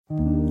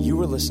You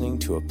are listening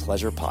to a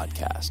pleasure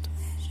podcast.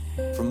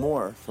 For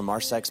more from our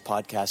sex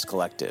podcast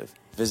collective,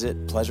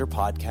 visit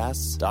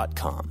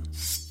pleasurepodcasts.com.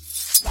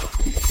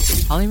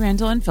 Holly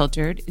Randall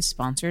Unfiltered is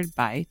sponsored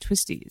by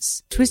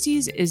Twisties.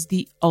 Twisties is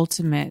the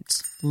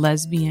ultimate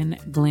lesbian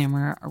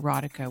glamour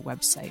erotica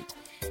website.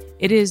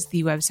 It is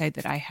the website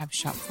that I have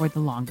shopped for the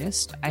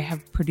longest. I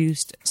have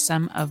produced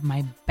some of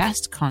my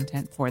best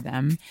content for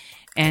them,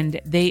 and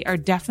they are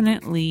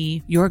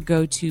definitely your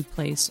go-to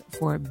place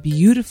for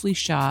beautifully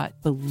shot,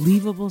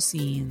 believable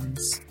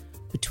scenes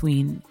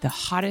between the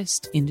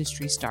hottest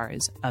industry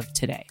stars of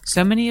today.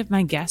 So many of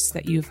my guests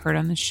that you've heard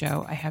on the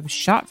show, I have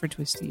shot for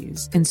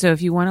Twisties. And so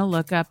if you want to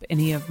look up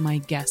any of my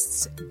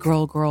guests'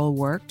 girl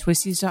work,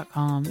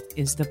 twisties.com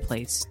is the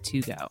place to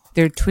go.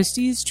 Their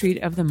Twisties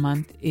Treat of the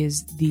Month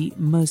is the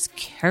most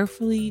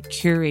carefully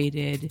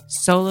curated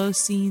solo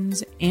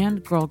scenes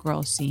and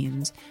girl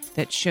scenes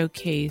that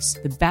showcase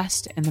the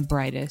best and the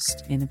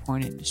brightest in the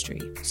porn industry.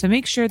 So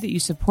make sure that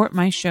you support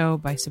my show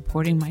by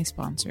supporting my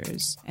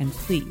sponsors. And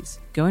please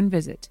go and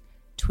visit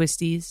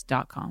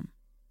twisties.com.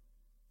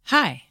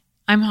 Hi,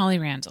 I'm Holly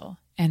Randall,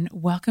 and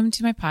welcome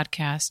to my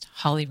podcast,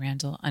 Holly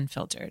Randall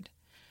Unfiltered.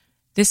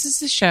 This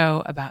is a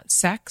show about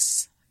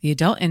sex, the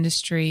adult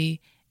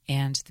industry,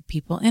 and the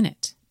people in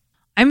it.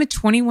 I'm a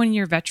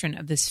 21-year veteran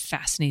of this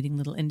fascinating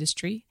little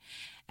industry,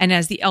 and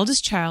as the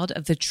eldest child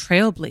of the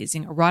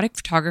trailblazing erotic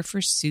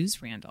photographer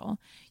Suze Randall,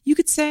 you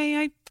could say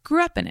I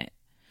grew up in it.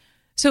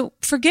 So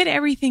forget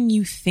everything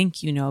you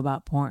think you know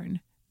about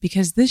porn,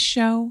 because this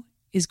show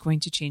is going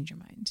to change your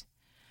mind.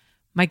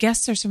 My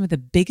guests are some of the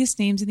biggest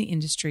names in the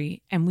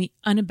industry, and we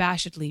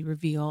unabashedly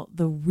reveal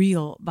the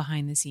real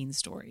behind-the-scenes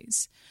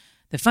stories.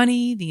 The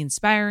funny, the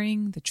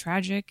inspiring, the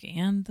tragic,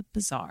 and the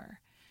bizarre.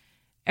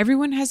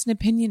 Everyone has an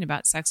opinion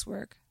about sex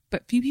work,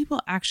 but few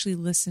people actually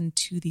listen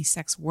to the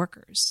sex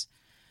workers.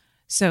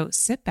 So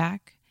sit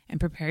back and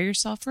prepare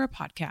yourself for a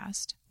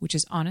podcast which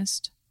is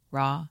honest,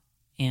 raw,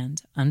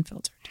 and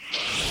unfiltered.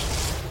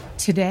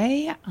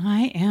 Today,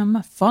 I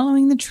am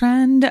following the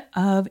trend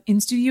of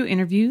in-studio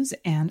interviews,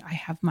 and I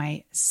have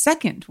my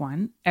second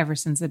one ever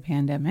since the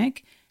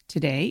pandemic.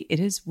 Today, it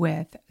is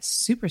with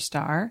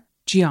superstar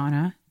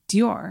Gianna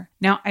Dior.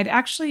 Now, I'd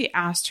actually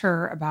asked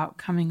her about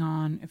coming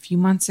on a few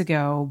months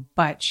ago,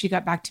 but she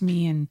got back to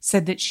me and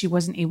said that she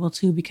wasn't able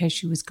to because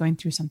she was going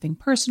through something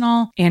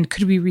personal, and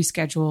could we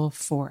reschedule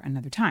for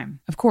another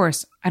time? Of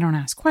course, I don't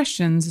ask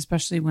questions,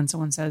 especially when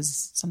someone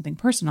says something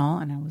personal,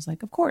 and I was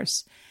like, of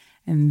course.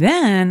 And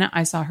then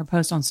I saw her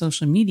post on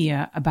social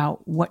media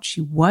about what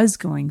she was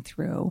going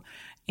through,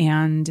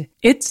 and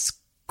it's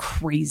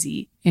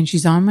crazy. And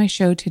she's on my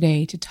show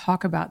today to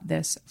talk about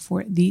this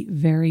for the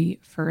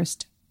very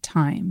first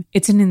time.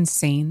 It's an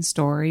insane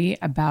story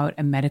about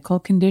a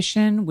medical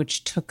condition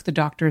which took the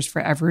doctors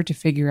forever to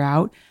figure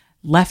out,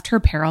 left her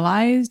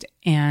paralyzed,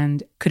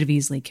 and could have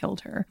easily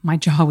killed her. My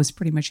jaw was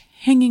pretty much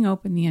hanging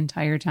open the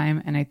entire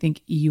time, and I think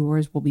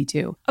yours will be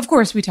too. Of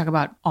course, we talk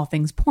about all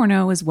things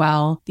porno as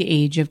well, the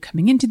age of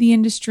coming into the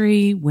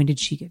industry, when did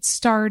she get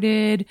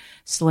started,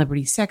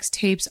 celebrity sex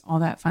tapes, all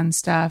that fun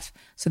stuff.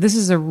 So this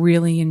is a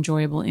really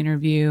enjoyable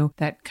interview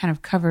that kind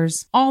of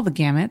covers all the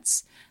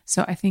gamuts.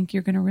 So I think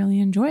you're going to really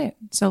enjoy it.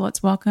 So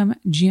let's welcome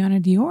Gianna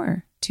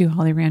Dior to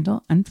Holly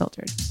Randall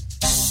Unfiltered.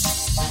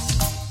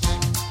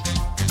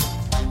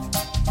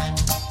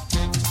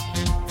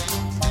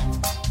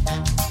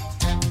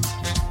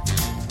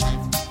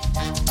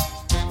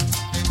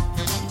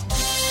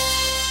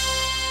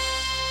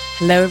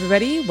 Hello,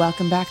 everybody.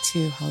 Welcome back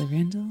to Holly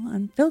Randall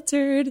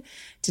Unfiltered.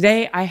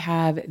 Today, I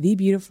have the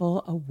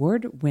beautiful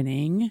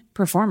award-winning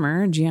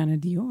performer, Gianna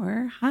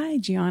Dior. Hi,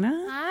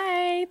 Gianna.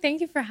 Hi. Thank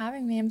you for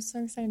having me. I'm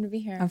so excited to be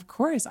here. Of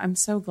course. I'm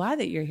so glad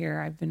that you're here.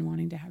 I've been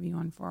wanting to have you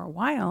on for a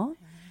while,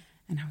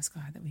 and I was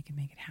glad that we could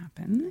make it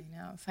happen. I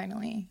know,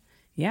 finally.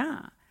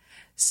 Yeah.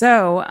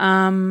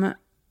 So,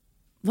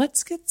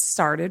 let's get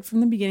started from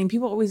the beginning.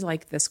 People always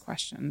like this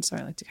question, so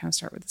I like to kind of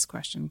start with this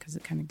question because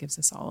it kind of gives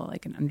us all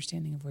like an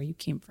understanding of where you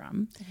came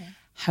from. Okay.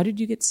 How did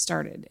you get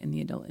started in the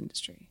adult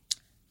industry?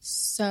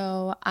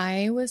 So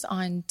I was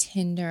on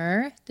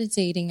Tinder, the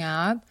dating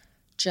app,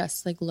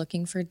 just like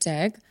looking for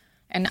dick.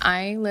 And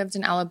I lived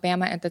in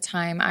Alabama at the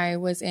time. I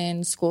was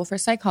in school for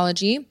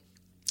psychology,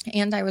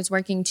 and I was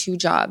working 2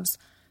 jobs.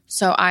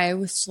 So I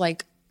was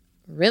like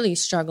really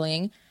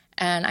struggling.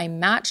 And I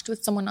matched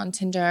with someone on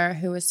Tinder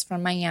who was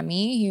from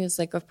Miami. He was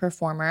like a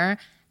performer.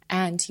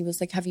 And he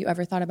was like, have you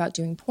ever thought about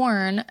doing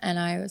porn? And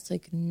I was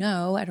like,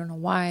 no, I don't know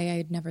why. I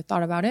had never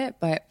thought about it.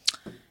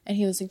 And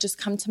he was like, just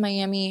come to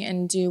Miami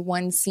and do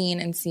 1 scene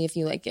and see if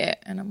you like it.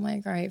 And I'm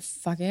like, all right,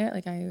 fuck it.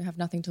 Like, I have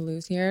nothing to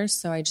lose here.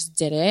 So I just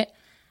did it.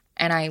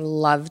 And I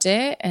loved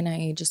it. And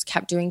I just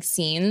kept doing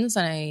scenes,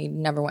 and I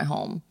never went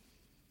home.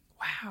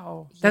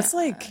 Wow. That's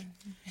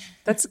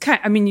that's kind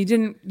of, I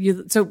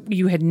mean, so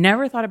you had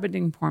never thought about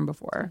doing porn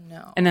before.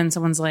 No. And then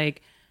someone's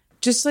like,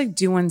 just like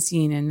do one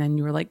scene and then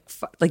you were like,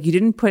 like you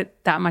didn't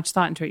put that much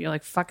thought into it. You're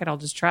like, fuck it, I'll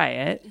just try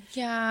it.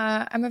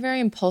 Yeah, I'm a very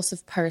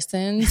impulsive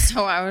person.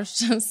 So I was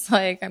just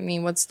like, I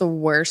mean, what's the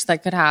worst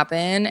that could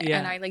happen? Yeah.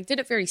 And I like did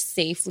it very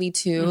safely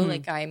too.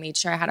 Like I made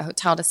sure I had a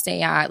hotel to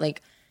stay at.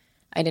 Like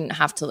I didn't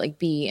have to like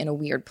be in a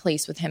weird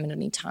place with him at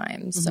any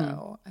time.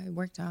 So it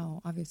worked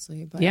out,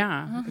 obviously. But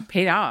Yeah, it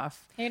paid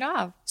off. paid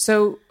off.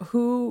 So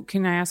who,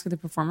 can I ask who the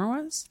performer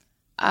was?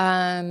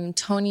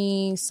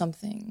 Tony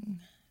something.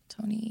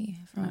 Tony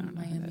from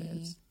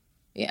Miami.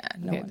 Yeah,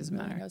 no one doesn't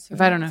really matter. knows who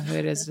If it I don't know who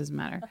it is, it doesn't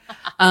matter.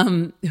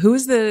 Who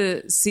is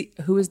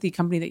the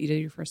company that you did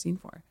your first scene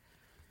for?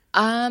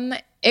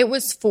 It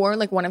was for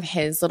like one of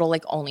his little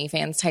like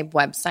OnlyFans type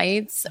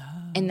websites.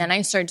 And then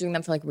I started doing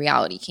them for like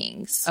Reality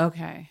Kings.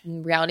 Okay.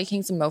 And Reality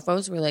Kings and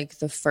Mofos were like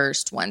the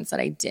first ones that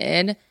I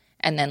did.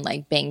 And then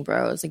like Bang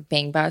Bros, like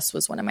Bang Bus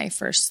was one of my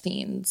first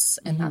scenes.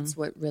 And that's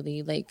what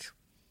really like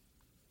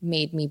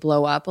made me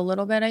blow up a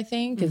little bit, I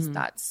think, is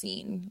that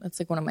scene. That's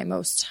like one of my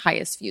most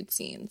highest viewed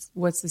scenes.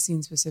 What's the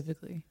scene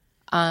specifically?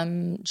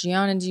 Gianna,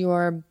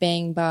 Dior,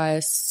 Bang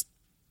Bus,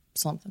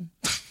 something.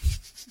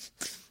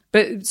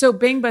 But so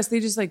Bang Bus,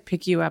 they just like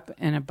pick you up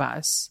in a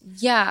bus.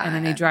 Yeah. And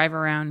then they drive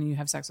around and you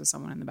have sex with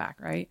someone in the back,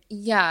 right?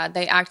 Yeah,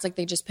 they act like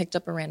they just picked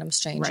up a random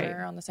stranger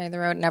Right. on the side of the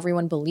road, and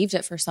everyone believed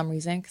it for some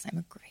reason because I'm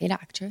a great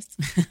actress.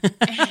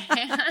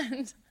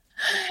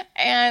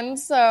 and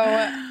so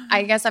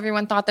I guess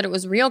everyone thought that it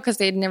was real because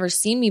they'd never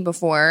seen me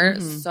before.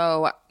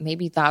 So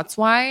maybe that's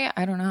why.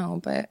 I don't know,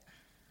 but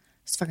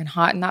it's fucking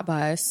hot in that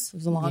bus. It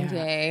was a long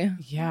day.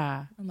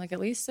 Yeah. I'm like, at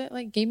least it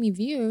like gave me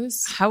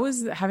views. How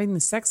was having the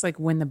sex like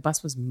when the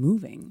bus was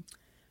moving?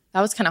 That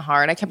was kind of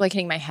hard. I kept like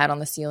hitting my head on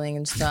the ceiling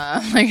and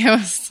stuff. Like it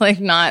was like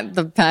not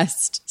the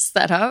best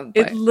setup.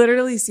 But It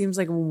literally seems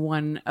like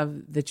one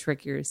of the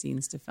trickier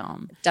scenes to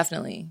film.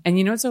 definitely. And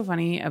you know what's so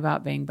funny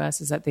about Bang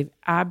Bus is that they've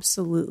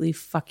absolutely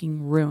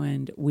fucking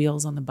ruined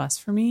Wheels on the Bus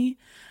for me.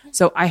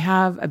 So I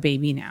have a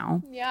baby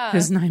now. Yeah.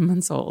 Who's 9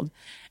 months old.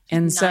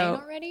 And so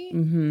 9 already?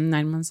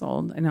 9 months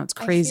old. I know, it's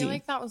crazy. I feel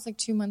like that was like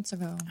 2 months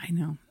ago. I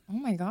know. Oh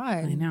my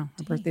God. I know.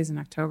 Her birthday's in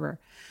October.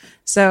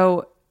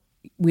 So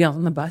Wheels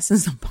on the Bus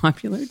is a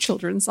popular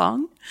children's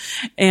song.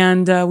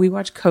 And we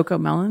watch Coco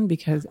Melon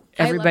because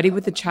everybody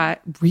with the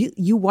chat,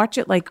 you watch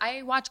it like,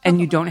 I watch and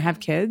you Coco don't Melon. have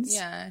kids?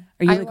 Yeah.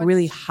 Are you I like watch-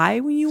 really high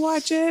when you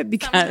watch it?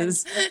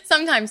 Because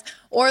Sometimes.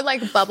 Or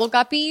like Bubble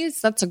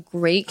Guppies. That's a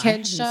great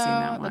kid show. haven't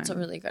seen that That's a one.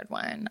 really good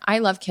one. I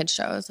love kid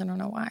shows. I don't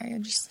know why.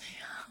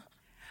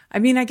 I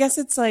mean, I guess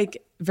it's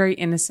like very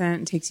innocent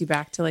and takes you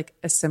back to like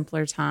a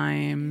simpler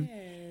time.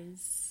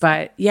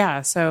 But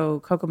yeah, so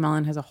Coco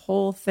Melon has a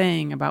whole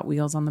thing about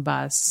Wheels on the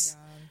Bus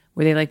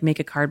where they like make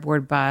a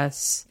cardboard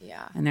bus.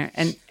 Yeah.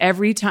 And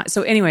every time,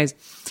 so anyways,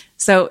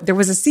 so there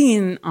was a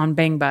scene on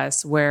Bang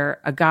Bus where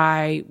a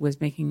guy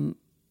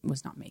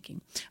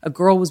a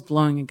girl was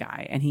blowing a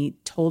guy and he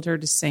told her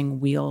to sing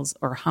Wheels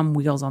or hum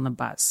Wheels on the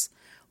Bus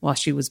while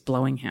she was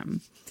blowing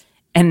him.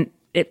 And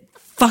it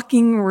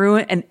fucking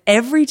ruined. And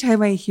every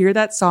time I hear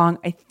that song,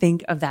 I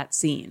think of that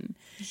scene.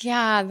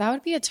 Yeah, that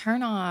would be a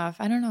turnoff.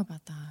 I don't know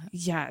about that.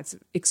 Yeah, it's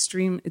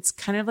extreme. It's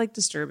kind of like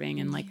disturbing.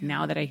 And like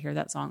now that I hear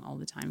that song all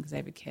the time because I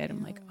have a kid,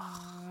 I'm like,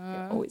 oh,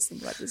 I always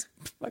think about this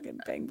fucking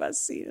Bang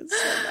Bus scene. It's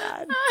so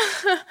bad.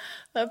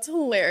 That's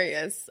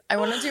hilarious. I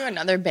want to do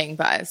another Bang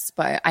Bus,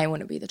 but I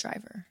want to be the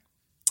driver.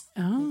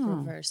 Oh.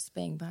 Reverse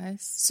Bang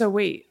Bus. So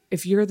wait,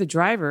 if you're the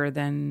driver,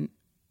 then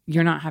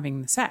you're not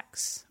having the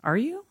sex, are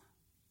you?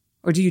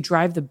 Or do you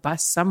drive the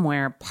bus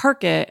somewhere,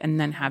 park it, and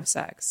then have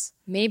sex?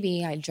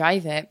 Maybe I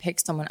drive it, pick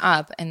someone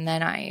up, and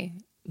then I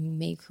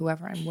make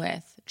whoever I'm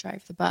with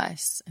drive the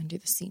bus and do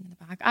the scene in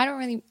the back. I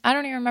don't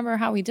even remember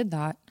how we did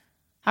that.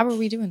 How were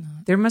we doing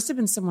that? There must have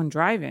been someone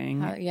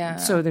driving. Yeah.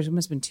 So there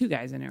must have been 2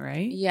 guys in it,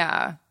 right?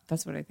 Yeah.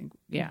 That's what I think.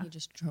 Yeah. He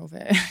just drove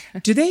it.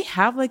 Do they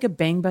have like a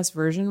Bang Bus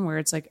version where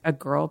it's like a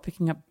girl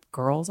picking up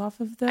girls off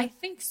of the? I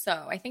think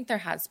so. I think there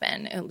has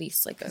been at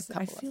least like a couple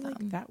I feel of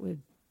them. like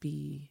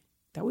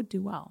that would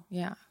do well.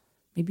 Yeah.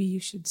 Maybe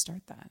you should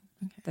start that.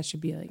 Okay. That should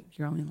be like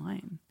your only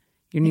line.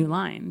 Your new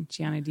line.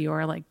 Gianna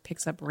Dior like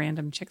picks up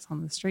random chicks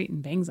on the street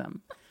and bangs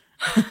them.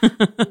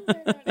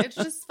 It's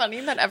just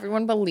funny that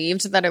everyone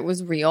believed that it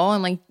was real.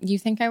 And like, you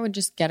think I would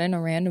just get in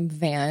a random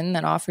van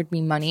that offered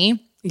me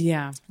money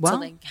Yeah. Well, to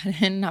like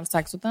get in and have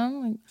sex with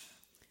them? Like,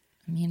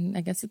 I mean,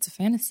 I guess it's a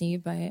fantasy,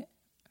 but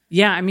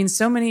yeah. I mean,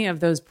 so many of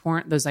those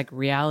like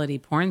reality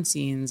porn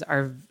scenes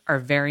are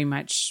very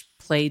much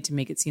played to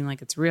make it seem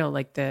like it's real.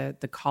 Like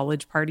the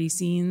college party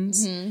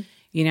scenes,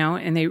 you know,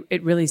 and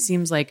it really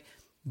seems like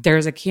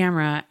there's a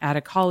camera at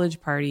a college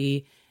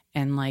party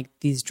and like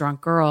these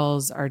drunk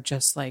girls are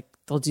just like,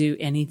 they'll do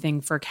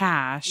anything for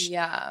cash.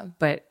 yeah.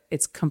 But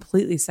it's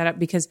completely set up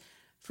because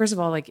first of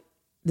all, like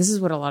this is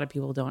what a lot of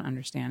people don't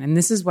understand. And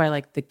this is why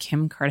like the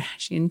Kim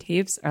Kardashian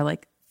tapes are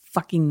like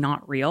fucking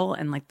not real.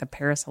 And like the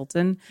Paris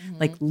Hilton,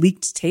 like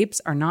leaked tapes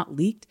are not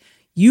leaked.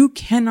 You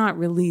cannot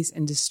release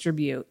and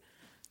distribute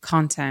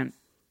content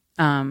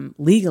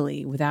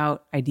legally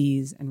without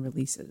IDs and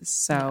releases.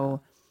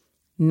 So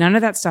None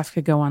of that stuff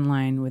could go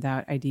online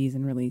without IDs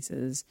and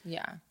releases.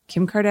 Yeah.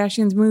 Kim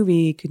Kardashian's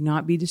movie could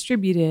not be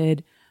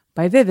distributed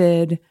by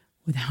Vivid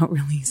without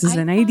releases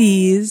and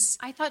IDs.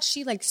 I thought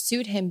she like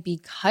sued him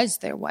because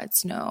there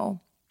was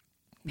no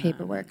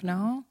paperwork.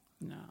 No.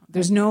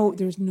 There's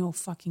no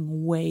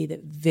fucking way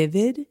that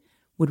Vivid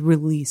would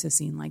release a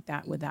scene like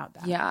that without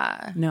that.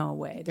 Yeah. No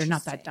way. They're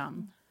not that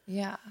dumb.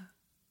 Yeah.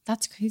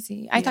 That's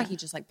crazy. I thought he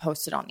just like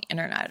posted on the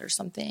internet or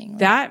something. Like,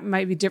 that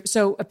might be different.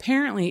 So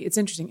apparently it's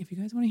interesting. If you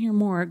guys want to hear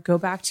more, go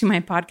back to my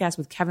podcast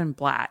with Kevin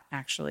Blatt,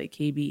 actually,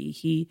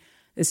 KB.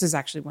 This is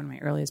actually one of my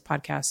earliest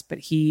podcasts, but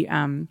he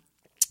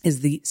is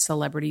the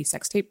celebrity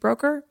sex tape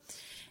broker.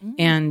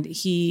 And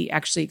he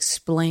actually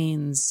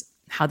explains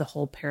how the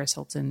whole Paris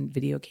Hilton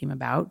video came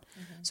about.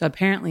 So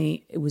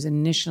apparently it was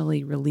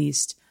initially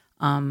released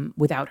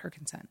without her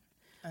consent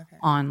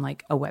on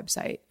like a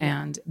website.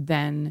 And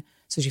then,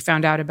 so she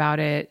found out about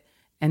it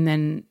and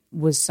then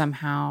was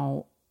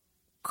somehow,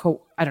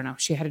 I don't know,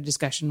 she had a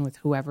discussion with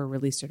whoever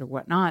released it or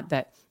whatnot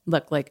that,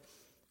 look, like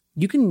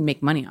you can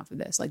make money off of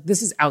this. Like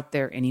this is out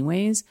there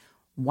anyways.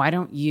 Why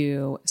don't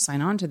you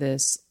sign on to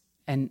this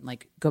and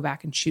like go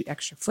back and shoot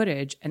extra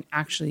footage and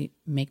actually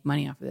make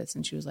money off of this?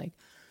 And she was like,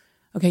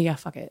 okay, yeah,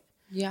 fuck it.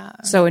 Yeah.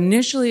 So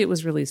initially it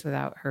was released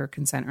without her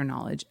consent or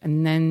knowledge.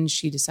 And then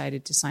she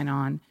decided to sign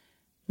on,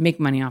 make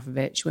money off of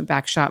it. She went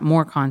back, shot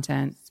more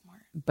content,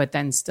 but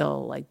then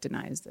still like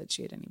denies that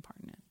she had any part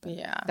in it.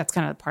 But that's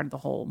kind of part of the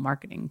whole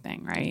marketing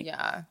thing, right?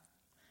 Yeah.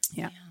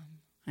 Yeah.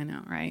 I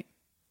know, right?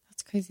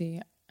 That's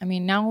crazy. I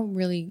mean, now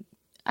really,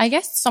 I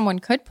guess someone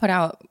could put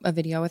out a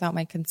video without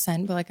my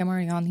consent, but like I'm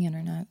already on the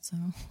internet, so.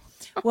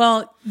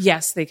 Well,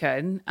 yes, they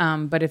could.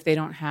 But if they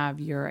don't have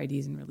your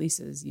IDs and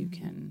releases, you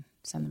can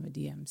send them a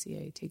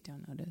DMCA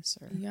takedown notice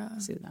or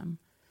sue them.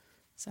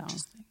 So,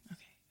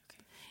 Okay.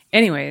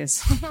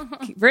 anyways,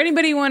 for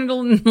anybody who wanted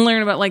to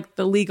learn about like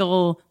the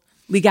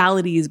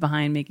legalities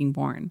behind making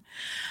porn.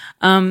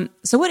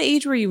 So what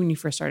age were you when you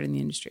first started in the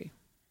industry?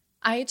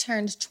 I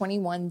turned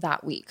 21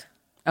 that week.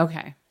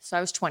 Okay. So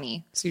I was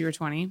 20. So you were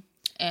 20?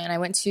 And I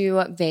went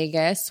to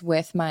Vegas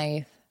with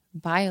my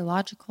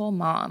biological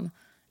mom.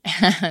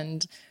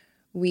 And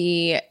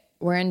we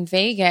were in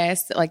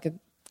Vegas like a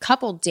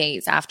couple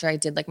days after I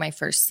did like my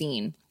first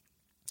scene.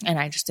 And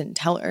I just didn't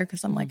tell her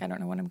because I'm like, I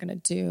don't know what I'm going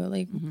to do.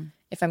 Like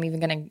if I'm even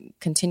going to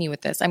continue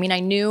with this. I mean, I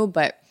knew,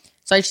 but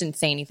so I just didn't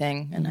say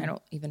anything. And I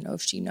don't even know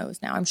if she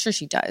knows now. I'm sure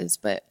she does,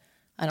 but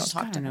I don't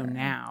talk to her. Know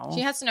now.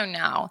 She has to know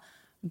now.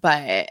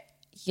 But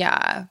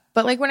yeah.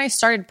 But like when I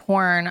started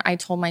porn, I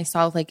told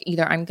myself like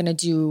either I'm going to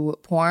do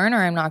porn or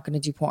I'm not going to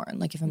do porn.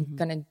 Like if I'm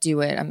going to do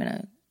it, I'm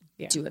going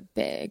to do it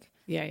big.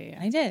 Yeah.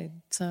 I did.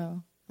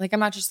 So like I'm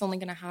not just only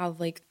going to have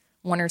like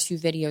 1 or 2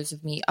 videos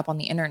of me up on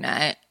the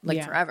internet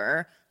like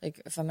forever.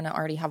 Like if I'm going to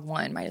already have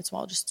one, might as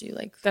well just do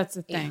like that's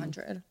the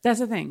 800. Thing. That's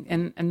the thing.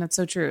 And that's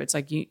so true. It's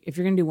like if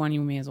you're going to do one,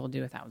 you may as well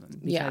do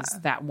 1,000 because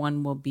that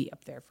one will be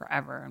up there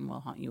forever and will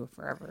haunt you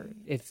forever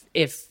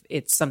if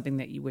it's something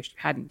that you wish you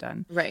hadn't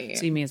done. Right.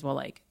 So you may as well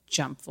like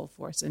jump full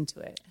force into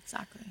it.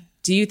 Exactly.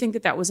 Do you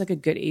think that was like a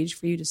good age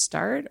for you to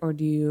start, or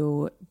do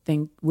you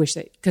wish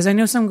that, because I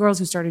know some girls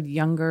who started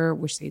younger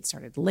wish they'd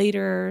started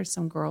later.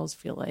 Some girls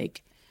feel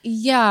like,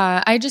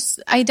 yeah, I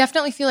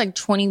definitely feel like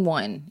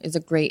 21 is a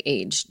great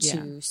age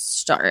to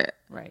start.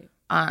 Right.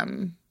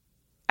 I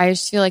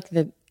just feel like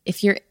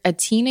if you're a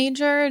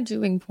teenager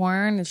doing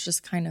porn, it's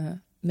just kind of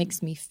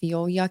makes me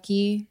feel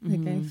yucky.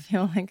 Like I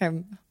feel like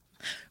I'm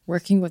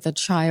working with a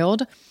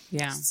child.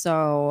 Yeah.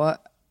 So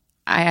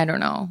I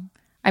don't know.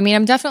 I mean,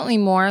 I'm definitely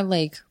more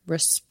like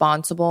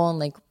responsible and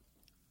like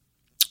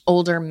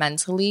older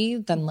mentally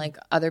than like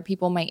other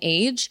people my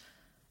age.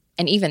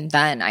 And even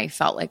then I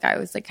felt like I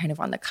was like kind of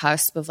on the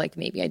cusp of like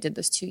maybe I did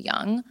this too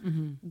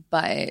young.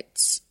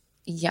 But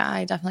yeah,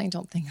 I definitely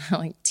don't think that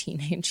like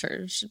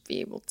teenagers should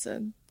be able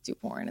to do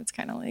porn. It's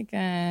kind of like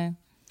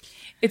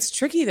It's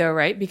tricky though,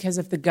 right? Because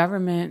if the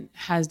government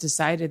has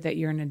decided that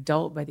you're an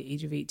adult by the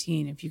age of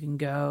 18, if you can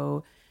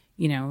go,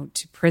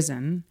 to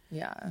prison,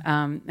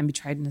 and be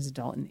tried as an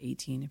adult in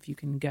 18, if you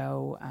can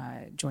go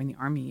join the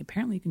army.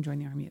 Apparently, you can join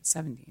the army at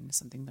 17. Is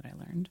something that I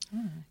learned.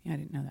 Yeah, I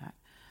didn't know that.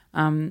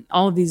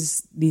 All of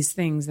these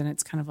things, and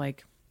it's kind of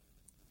like,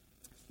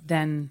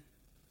 then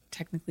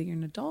technically you're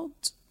an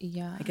adult.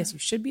 Yeah, I guess you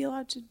should be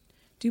allowed to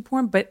do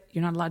porn, but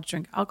you're not allowed to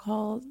drink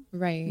alcohol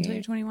until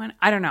you're 21.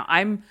 I don't know.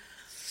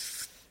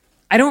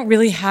 I don't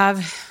really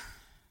have,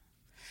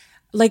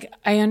 like,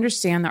 I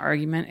understand the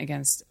argument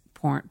against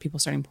porn, people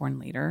starting porn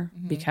later,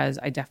 because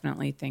I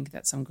definitely think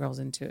that some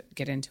girls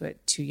get into it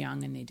too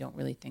young and they don't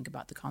really think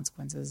about the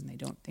consequences and they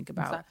don't think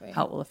about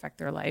how it will affect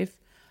their life.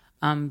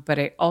 But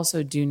I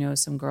also do know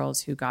some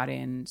girls who got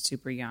in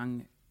super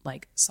young,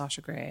 like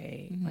Sasha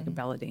Grey, like a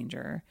Bella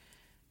Danger,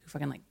 who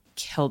fucking like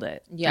killed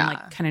it. Yeah. And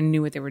like kind of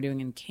knew what they were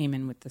doing and came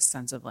in with this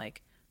sense of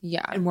like,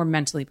 and more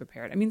mentally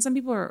prepared. I mean, some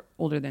people are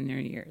older than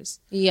their years.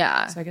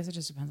 Yeah. So I guess it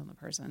just depends on the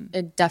person.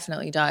 It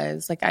definitely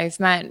does. Like I've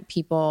met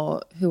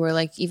people who are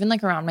like, even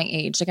like around my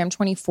age, like I'm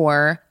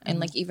 24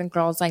 and like even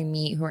girls I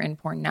meet who are in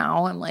porn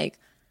now, I'm like,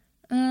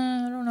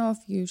 I don't know if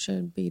you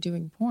should be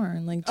doing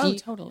porn. Like,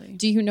 totally.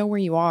 Do you know where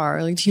you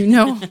are? Like, do you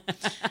know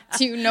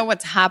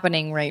what's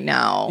happening right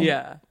now?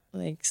 Yeah.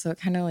 Like, so it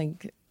kind of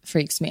like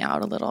freaks me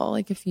out a little.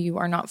 Like, if you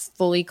are not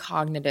fully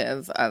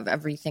cognitive of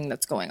everything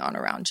that's going on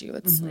around you,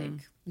 it's like,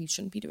 you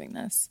shouldn't be doing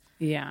this.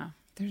 Yeah.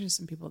 There's just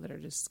some people that are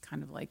just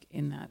kind of like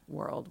in that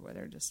world where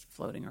they're just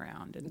floating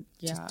around and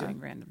just doing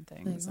random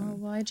things. Like,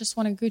 well, I just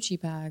want a Gucci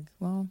bag.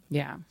 Well,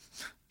 yeah.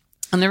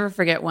 I'll never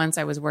forget once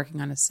I was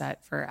working on a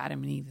set for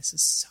Adam and Eve. This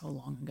is so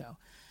long ago.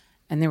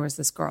 And there was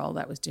this girl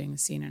that was doing the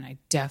scene, and I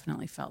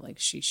definitely felt like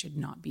she should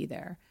not be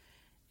there.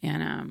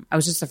 And I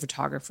was just a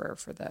photographer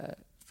for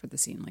the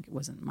scene. Like, it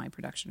wasn't my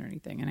production or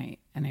anything. And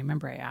I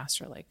remember I asked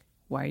her, like,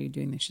 why are you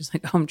doing this? She's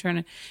like, oh, I'm trying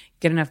to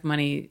get enough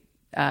money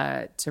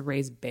to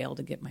raise bail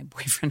to get my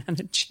boyfriend out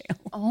of jail.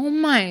 Oh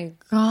my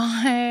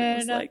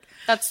God. Like,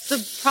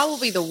 that's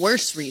probably the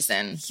worst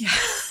reason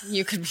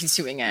you could be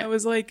doing it. I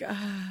was like,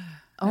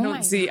 I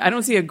don't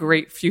see a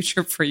great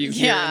future for you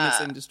here in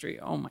this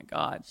industry. Oh my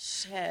God.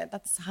 Shit,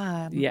 that's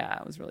sad. Yeah,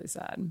 it was really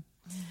sad.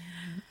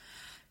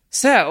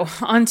 So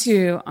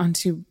onto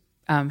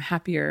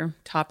happier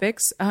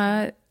topics.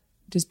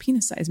 Does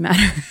penis size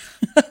matter?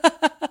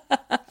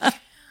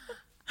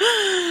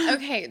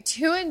 Okay,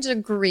 to a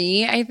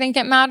degree, I think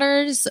it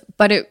matters,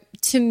 but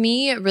to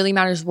me, it really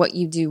matters what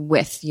you do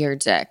with your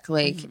dick.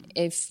 Like,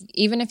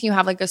 even if you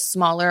have like a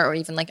smaller or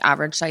even like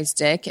average size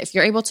dick, if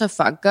you're able to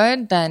fuck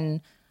good,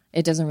 then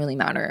it doesn't really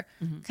matter.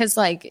 Because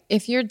like,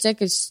 if your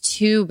dick is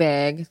too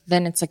big,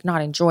 then it's like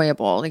not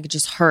enjoyable. Like, it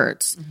just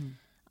hurts.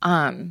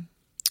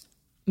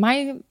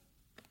 My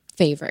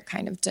favorite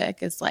kind of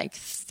dick is like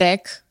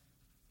thick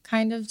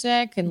kind of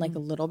dick and like a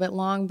little bit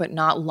long, but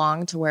not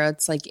long to where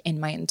it's like in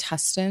my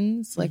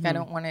intestines. Like, I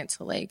don't want it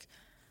to like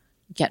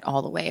get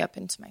all the way up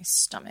into my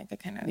stomach.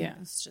 It kind of it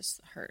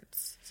just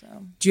hurts. So,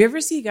 do you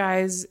ever see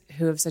guys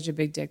who have such a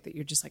big dick that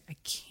you're just like, I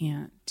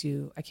can't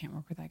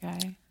work with that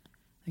guy?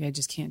 Like, I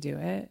just can't do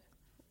it.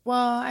 Well,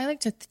 I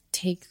like to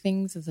take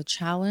things as a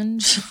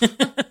challenge.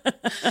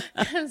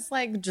 It's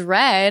like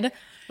Dread,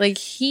 like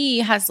he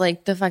has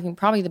like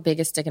probably the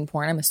biggest dick in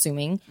porn, I'm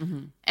assuming.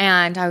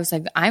 And I was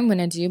like, I'm going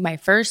to do my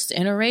first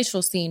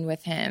interracial scene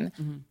with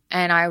him.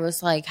 And I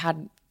was like,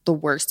 had the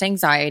worst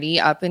anxiety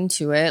up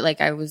into it. Like,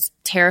 I was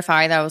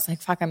terrified. I was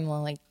like, fuck, I'm going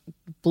to like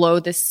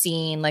blow this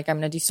scene. Like, I'm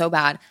going to do so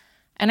bad.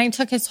 And I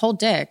took his whole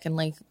dick and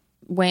like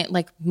went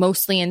like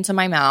mostly into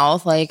my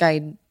mouth. Like,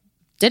 I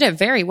did it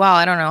very well.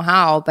 I don't know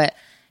how, but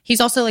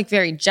he's also like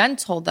very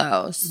gentle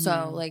though.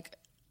 So like,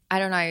 I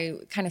don't know, I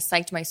kind of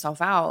psyched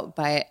myself out,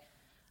 but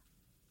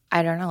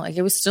I don't know, like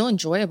it was still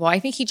enjoyable. I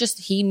think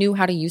he knew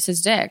how to use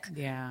his dick.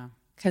 Yeah.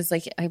 Cause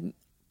like, I'm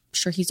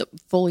sure he's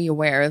fully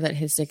aware that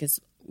his dick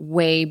is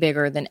way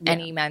bigger than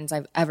any men's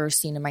I've ever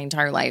seen in my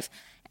entire life.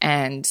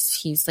 And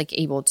he's like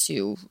able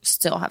to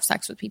still have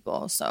sex with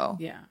people. So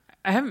yeah,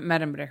 I haven't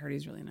met him, but I heard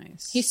he's really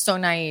nice. He's so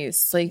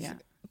nice. Like,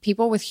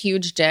 people with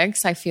huge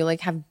dicks, I feel like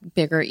have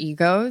bigger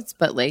egos,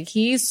 but like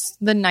he's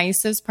the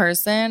nicest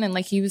person, and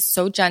like he was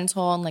so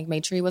gentle and like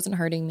made sure he wasn't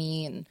hurting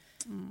me, and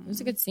it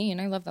was a good scene.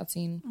 I love that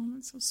scene. Oh,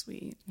 that's so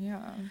sweet.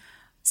 Yeah.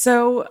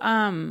 So,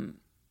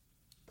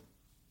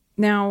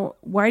 now,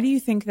 why do you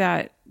think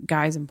that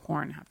guys in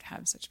porn have to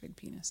have such big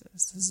penises?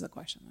 This is a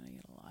question that I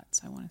get a lot,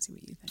 so I want to see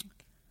what you think.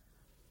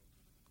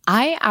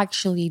 I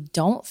actually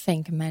don't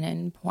think men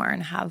in porn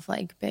have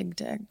like big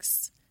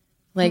dicks.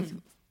 Like,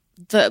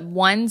 the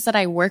ones that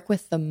I work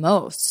with the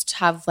most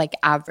have like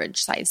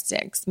average sized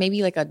dicks,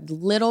 maybe like a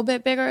little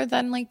bit bigger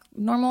than like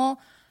normal,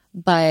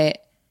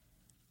 but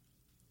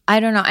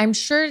I don't know. I'm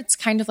sure it's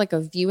kind of like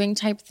a viewing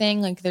type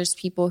thing. Like, there's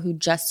people who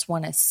just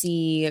want to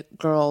see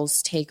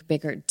girls take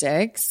bigger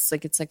dicks.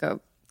 Like, it's like a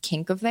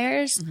kink of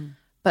theirs.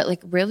 But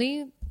like,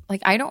 really,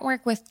 like I don't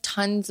work with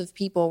tons of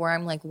people where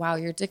I'm like, wow,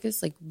 your dick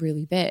is like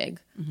really big.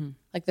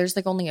 Like, there's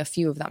like only a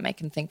few of them I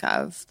can think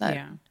of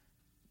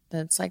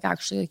that's like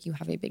actually like you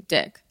have a big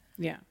dick.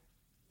 Yeah.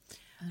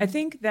 I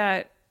think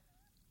that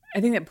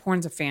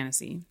porn's a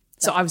fantasy.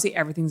 So obviously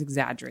everything's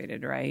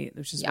exaggerated, right?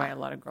 Which is why a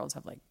lot of girls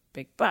have like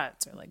big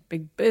butts or like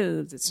big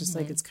boobs. It's just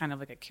like, it's kind of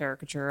like a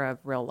caricature of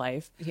real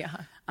life.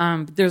 Yeah.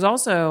 But there's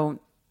also,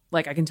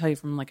 like, I can tell you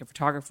from like a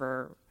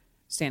photographer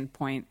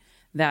standpoint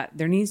that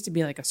there needs to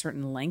be like a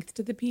certain length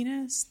to the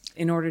penis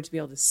in order to be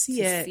able to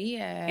see it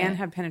and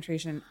have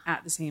penetration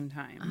at the same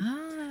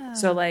time.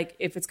 So like,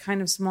 if it's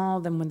kind of small,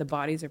 then when the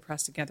bodies are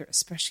pressed together,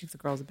 especially if the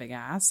girl's a big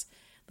ass,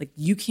 like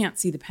you can't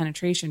see the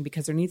penetration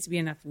because there needs to be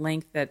enough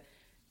length that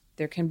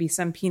there can be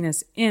some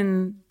penis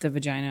in the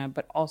vagina,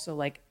 but also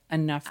like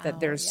enough that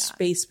there's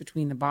space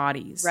between the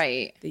bodies,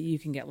 right? That you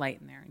can get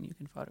light in there and you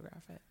can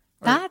photograph it.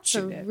 That's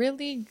a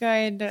really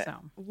good.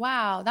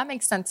 Wow, that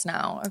makes sense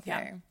now.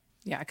 Okay,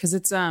 yeah, because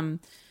it's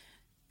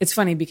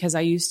funny because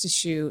I used to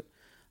shoot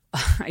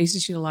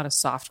a lot of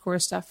softcore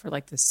stuff for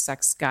like the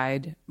Sex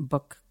Guide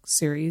book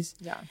series.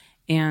 Yeah.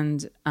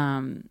 And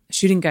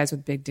shooting guys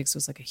with big dicks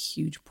was like a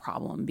huge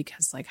problem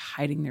because like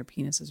hiding their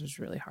penises was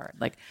really hard.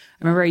 Like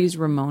I remember I used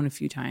Ramon a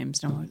few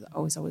times and I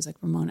was always like,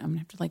 Ramon, I'm gonna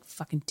have to like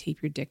fucking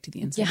tape your dick to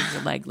the inside of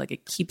your leg. Like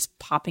it keeps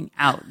popping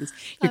out.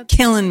 You're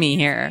killing me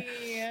here.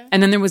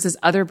 And then there was this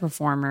other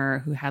performer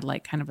who had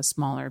like kind of a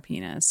smaller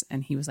penis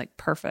and he was like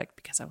perfect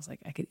because I was like,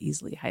 I could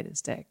easily hide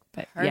his dick.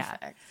 But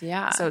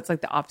yeah. So it's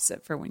like the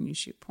opposite for when you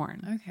shoot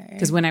porn. Okay.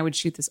 Because when I would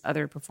shoot this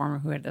other performer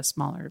who had a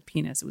smaller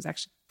penis, it was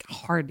actually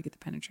hard to get the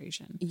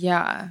penetration.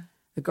 Yeah.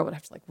 The girl would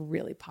have to like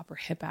really pop her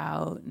hip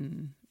out.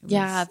 And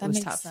that makes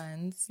tough.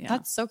 sense. Yeah.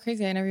 That's so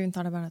crazy. I never even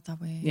thought about it that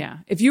way. Yeah.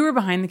 If you were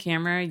behind the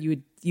camera,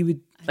 you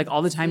would like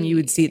all the time you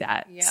would see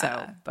that. Yeah.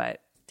 So,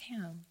 but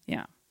damn.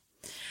 Yeah.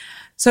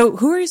 So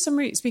who are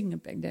speaking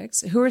of big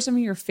dicks, who are some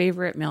of your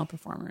favorite male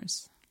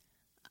performers?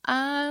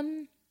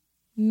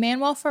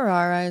 Manuel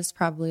Ferrara is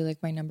probably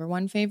like my number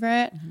one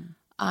favorite.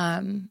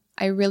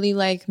 I really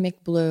like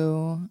Mick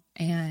Blue,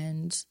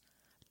 and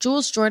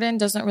Jules Jordan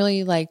doesn't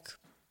really like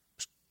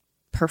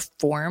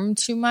perform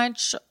too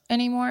much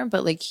anymore,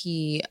 but like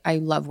I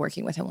love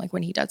working with him. Like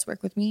when he does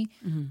work with me,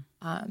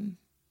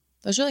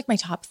 those are like my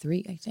top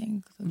three. I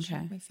think those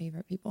are my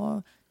favorite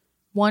people.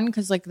 One,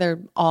 because like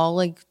they're all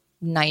like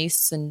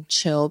nice and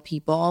chill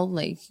people,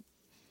 like,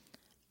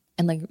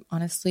 and like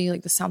honestly,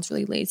 like this sounds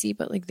really lazy,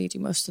 but like they do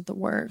most of the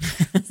work.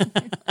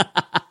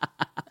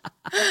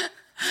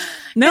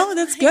 No,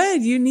 that's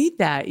good. You need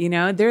that. You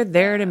know, they're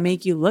there to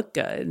make you look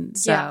good.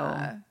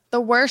 So the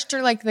worst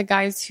are like the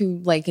guys who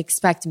like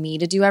expect me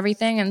to do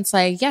everything, and it's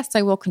like, yes,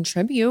 I will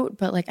contribute,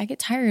 but like I get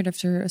tired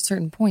after a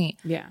certain point.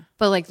 Yeah.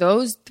 But like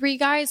those three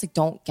guys like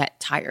don't get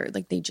tired.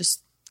 Like they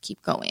just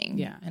keep going.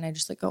 Yeah. And I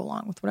just like go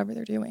along with whatever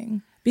they're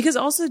doing. Because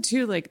also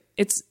too, like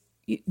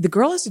the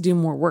girl has to do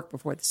more work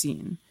before the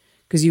scene.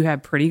 Because you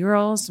have pretty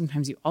girls.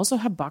 Sometimes you also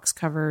have box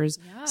covers.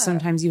 Yeah.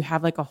 Sometimes you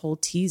have like a whole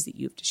tease that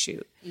you have to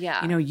shoot.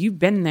 Yeah. You know, you've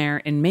been there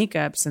in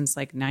makeup since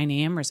like 9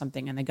 a.m. or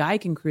something. And the guy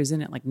can cruise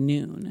in at like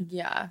noon.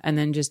 Yeah. And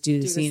then just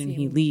do the scene and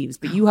he leaves.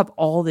 But you have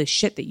all this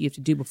shit that you have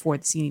to do before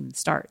the scene even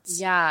starts.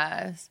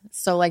 Yeah.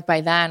 So like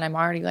by then I'm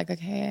already like,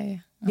 okay,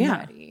 I'm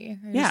ready.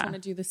 I just want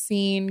to do the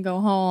scene,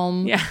 go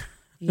home. Yeah.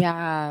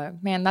 Yeah.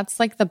 Man, that's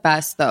like the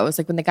best though. It's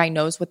like when the guy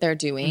knows what they're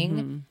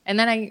doing. And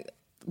then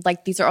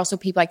like these are also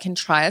people I can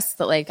trust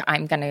that like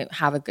I'm gonna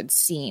have a good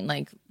scene,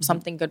 like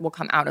something good will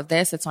come out of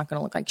this. It's not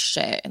gonna look like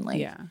shit, and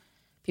like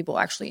people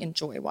actually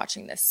enjoy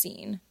watching this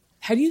scene.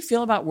 How do you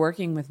feel about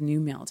working with new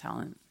male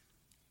talent?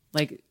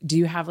 Like, do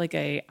you have like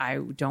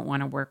I don't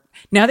want to work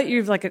now that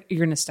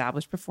you're an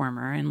established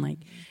performer and like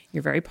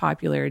you're very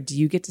popular? Do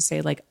you get to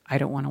say like I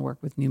don't want to work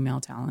with new male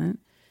talent?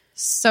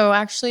 So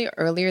actually,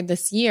 earlier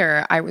this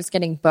year, I was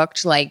getting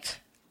booked like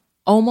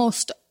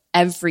almost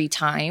every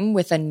time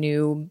with a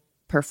new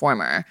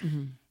performer.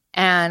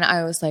 And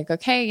I was like,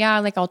 okay, yeah,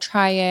 like I'll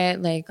try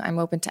it. Like I'm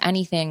open to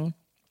anything.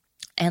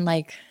 And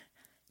like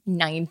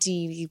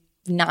 99%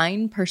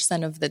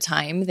 of the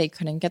time they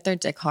couldn't get their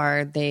dick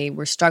hard. They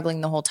were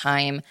struggling the whole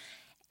time.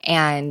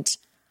 And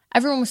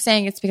everyone was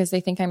saying it's because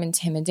they think I'm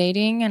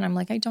intimidating. And I'm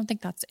like, I don't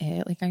think that's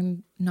it. Like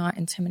I'm not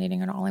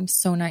intimidating at all. I'm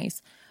so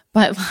nice.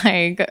 But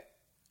like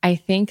I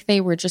think they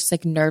were just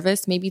like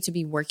nervous maybe to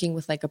be working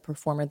with like a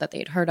performer that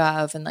they'd heard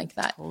of and like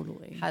that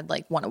had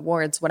like won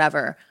awards,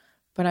 whatever.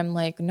 But I'm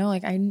like, no,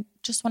 like I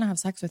just want to have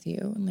sex with you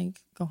and like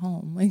go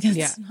home. Like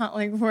it's not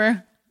like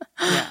we're,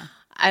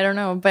 I don't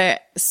know. But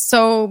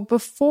so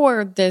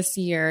before this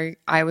year,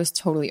 I was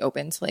totally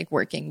open to like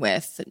working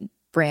with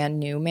brand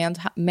new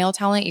male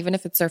talent, even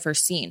if it's their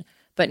first scene.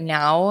 But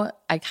now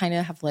I kind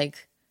of have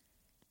like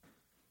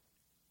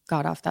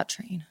got off that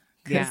train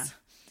because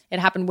it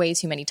happened way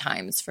too many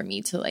times for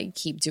me to like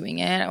keep doing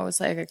it. I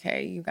was like,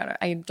 okay,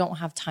 I don't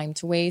have time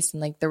to waste.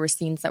 And like there were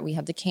scenes that we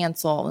had to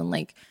cancel and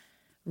like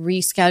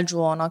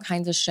reschedule and all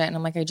kinds of shit, and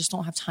I'm like, I just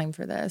don't have time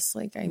for this.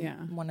 Like I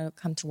want to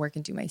come to work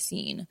and do my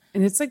scene.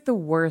 And it's like the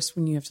worst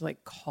when you have to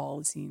like call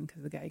the scene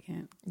because the guy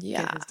can't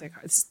get his dick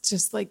hard. It's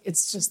just like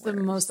the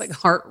most like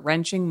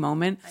heart-wrenching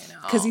moment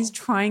because he's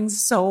trying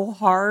so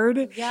hard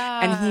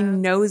and he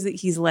knows that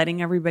he's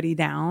letting everybody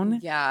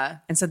down,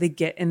 and so they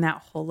get in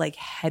that whole like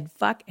head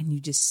fuck and you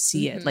just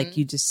see it, like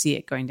you just see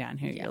it going down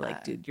here. You're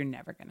like, dude, you're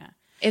never gonna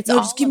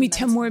just give me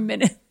 10 more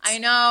minutes. I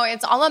know.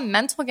 It's all a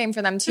mental game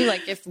for them too.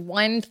 Like if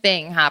one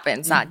thing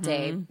happens that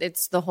day,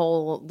 it's the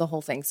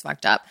whole thing's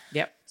fucked up.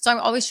 Yep. So I'm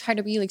always trying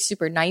to be like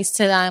super nice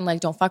to them. Like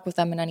don't fuck with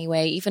them in any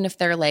way. Even if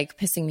they're like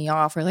pissing me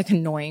off or like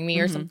annoying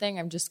me or something,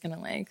 I'm just going to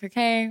like,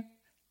 okay,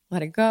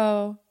 let it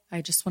go.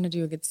 I just want to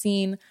do a good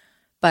scene.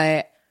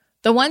 But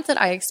the ones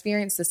that I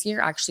experienced this year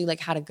actually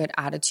like had a good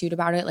attitude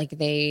about it. Like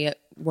they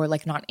were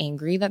like not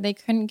angry that they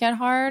couldn't get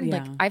hard. Yeah.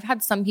 Like I've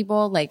had some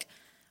people like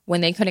when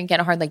they couldn't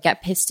get hard, like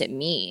get pissed at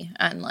me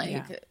and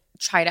like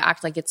try to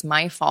act like it's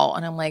my fault.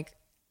 And I'm like,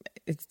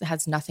 it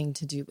has nothing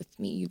to do with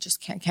me. You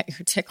just can't get your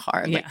dick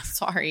hard. Like,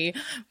 sorry.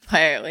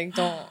 But like,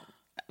 don't,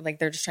 like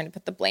they're just trying to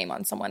put the blame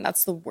on someone.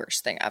 That's the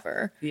worst thing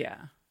ever. Yeah.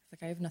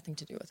 Like I have nothing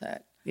to do with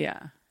it.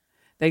 Yeah.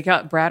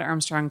 Brad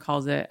Armstrong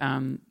calls it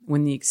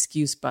when the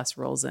excuse bus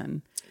rolls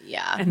in.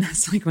 Yeah. And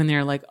that's like when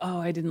they're like, oh,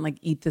 I didn't like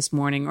eat this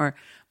morning. Or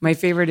my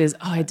favorite is,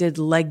 oh, I did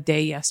leg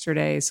day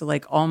yesterday. So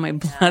like all my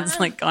blood's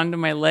like gone to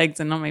my legs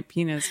and not my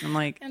penis. And I'm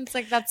like, and it's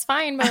like, that's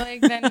fine, but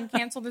like then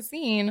cancel the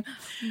scene.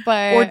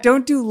 But or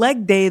don't do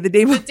leg day the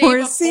day before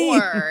a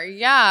scene.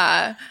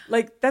 Yeah.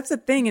 Like that's the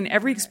thing. And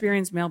every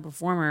experienced male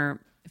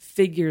performer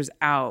figures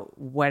out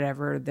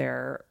whatever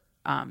their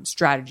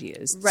strategy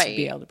is to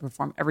be able to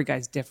perform. Every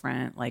guy's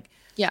different. Like,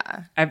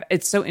 yeah,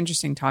 it's so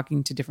interesting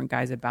talking to different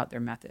guys about their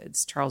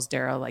methods. Charles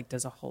Darrow like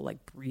does a whole like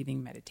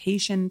breathing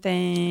meditation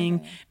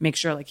thing, make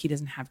sure like he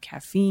doesn't have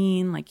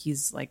caffeine. Like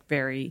he's like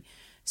very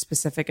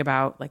specific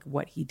about like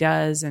what he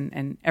does,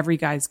 and every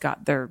guy's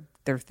got their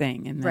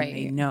thing, and then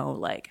they know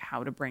like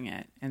how to bring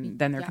it, and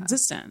then they're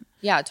consistent.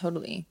 Yeah,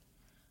 totally.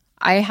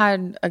 I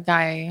had a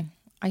guy,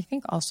 I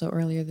think also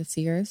earlier this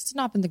year. It's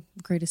not been the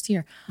greatest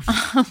year.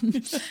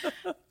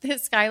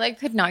 This guy like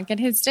could not get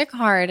his dick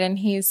hard, and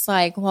he's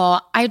like,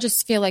 well, I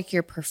just feel like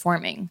you're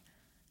performing.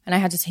 And I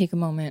had to take a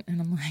moment,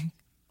 and I'm like,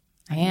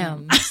 I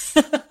am.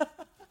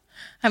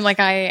 I'm like,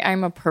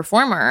 I'm a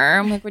performer.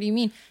 I'm like, what do you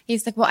mean?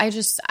 He's like, well,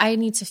 I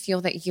need to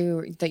feel that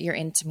you're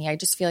into me. I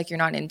just feel like you're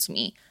not into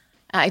me.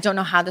 I don't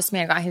know how this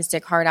man got his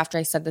dick hard after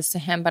I said this to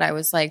him, but I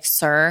was like,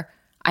 sir,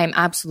 I'm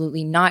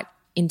absolutely not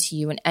into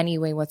you in any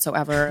way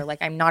whatsoever. Like,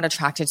 I'm not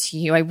attracted to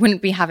you. I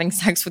wouldn't be having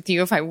sex with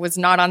you if I was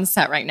not on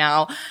set right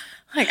now.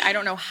 Like, I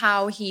don't know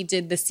how he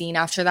did the scene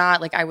after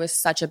that. Like, I was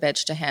such a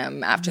bitch to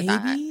him after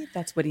that. Maybe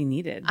that's what he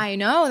needed. I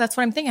know. That's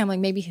what I'm thinking. I'm like,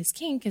 maybe his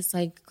kink is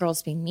like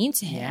girls being mean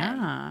to him.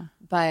 Yeah.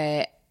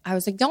 But I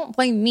was like, don't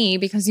blame me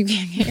because you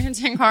can't get your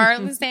dick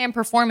hard. Let's say I'm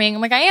performing.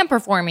 I'm like, I am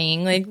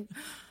performing. Like,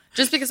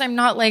 just because I'm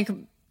not like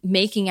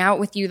making out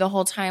with you the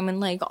whole time and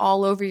like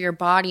all over your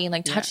body and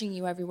like touching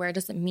you everywhere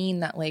doesn't mean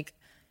that like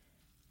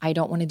I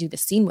don't want to do the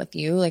scene with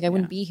you. Like, I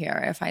wouldn't be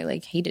here if I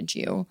like hated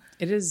you.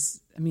 It is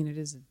a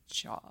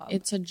job.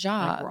 It's a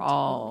job. Like, we're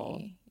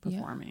all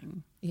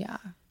performing. Yeah.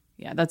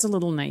 Yeah. That's a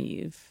little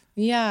naive.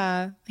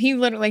 Yeah. He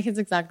literally, like, his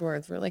exact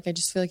words were like, I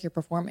just feel like you're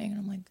performing. And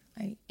I'm like,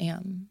 I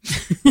am.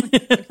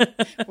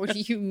 What do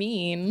you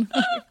mean?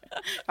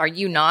 Are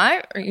you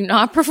not? Are you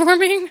not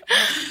performing?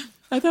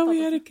 I thought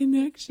we had a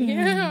connection.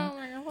 Yeah. Oh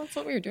my God. That's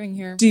what we were doing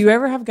here. Do you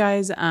ever have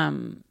guys,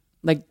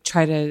 like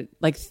try to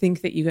like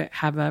think that you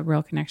have a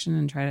real connection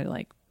and try to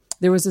like,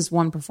 there was this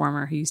one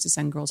performer who used to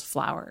send girls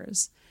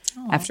flowers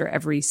after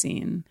every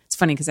scene. It's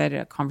funny because I had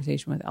a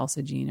conversation with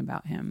Elsa Jean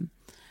about him.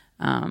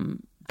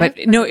 But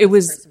no, it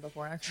was,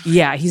 before,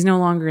 yeah, he's no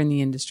longer in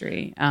the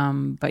industry.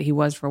 But he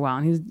was for a while,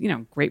 and he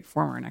was, great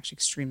performer and actually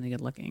extremely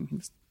good looking. He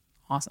was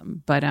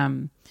awesome. But,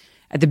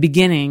 at the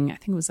beginning, I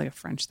think it was like a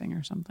French thing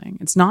or something.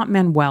 It's not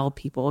Manuel,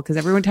 people, because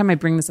every time I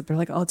bring this up, they're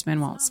like, "Oh, it's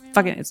Manuel."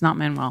 It's not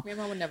Manuel.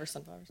 Manuel would never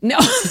send flowers. No.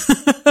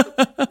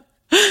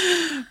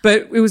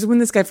 But it was when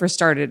this guy first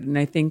started, and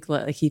I think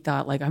like he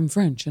thought like I'm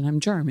French and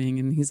I'm charming,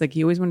 and he's like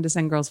he always wanted to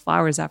send girls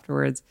flowers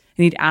afterwards,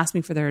 and he'd ask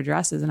me for their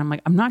addresses, and I'm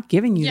like, I'm not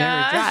giving you their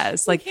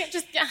address. Like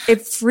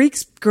it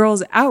freaks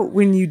girls out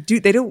when you do.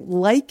 They don't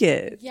like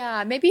it.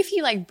 Yeah, maybe if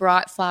he like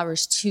brought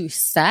flowers to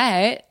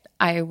set,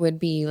 I would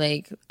be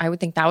like, I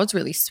would think that was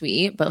really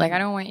sweet, but like I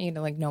don't want you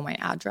to like know my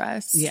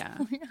address. Yeah,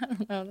 I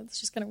don't know. That's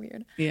just kind of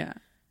weird. Yeah,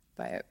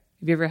 but have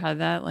you ever had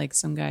that? Like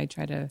some guy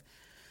try to.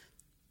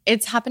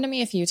 It's happened to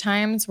me a few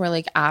times where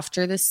like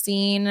after the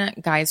scene,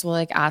 guys will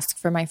like ask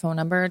for my phone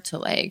number to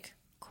like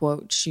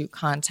quote shoot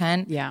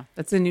content. Yeah,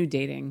 that's the new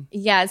dating.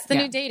 Yeah, it's the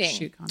new dating.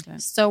 Shoot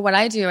content. So what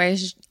I do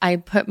is I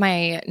put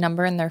my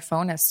number in their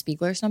phone as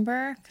Spiegler's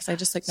number because I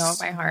just like know it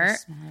by heart.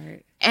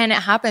 Smart. And it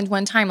happened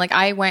one time. Like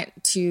I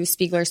went to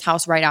Spiegler's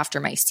house right after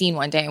my scene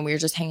one day, and we were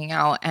just hanging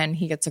out, and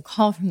he gets a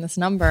call from this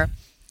number,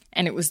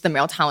 and it was the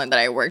male talent that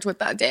I worked with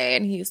that day,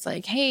 and he's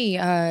like, "Hey,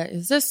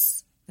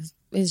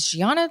 is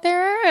Gianna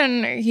there?"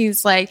 And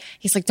he's like,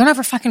 "Don't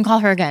ever fucking call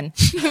her again."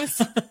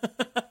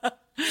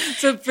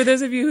 So for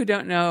those of you who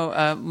don't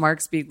know, Mark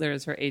Spiegler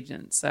is her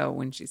agent. So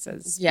when she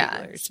says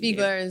Spiegler,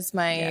 Spiegler is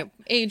my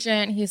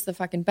agent. He's the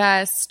fucking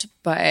best.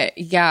 But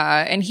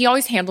yeah, and he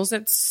always handles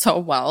it so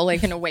well,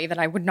 like in a way that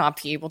I would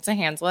not be able to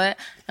handle it.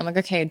 I'm like,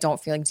 okay, I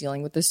don't feel like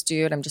dealing with this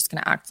dude. I'm just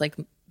going to act like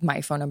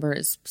my phone number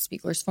is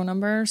Spiegler's phone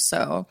number.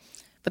 So,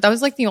 but that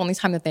was like the only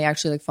time that they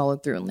actually like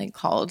followed through and like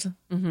called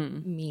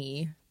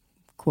me.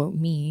 Quote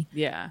me.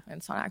 Yeah. And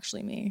it's not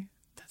actually me.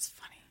 That's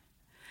funny.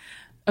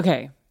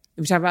 Okay.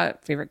 We talk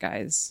about favorite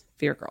guys,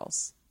 favorite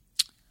girls.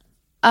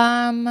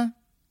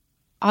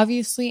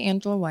 Obviously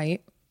Angela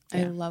White.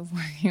 Yeah. I love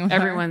working with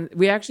her.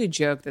 We actually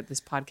joke that this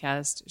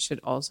podcast should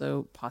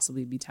also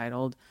possibly be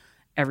titled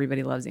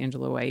Everybody Loves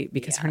Angela White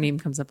because her name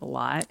comes up a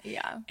lot.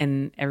 Yeah.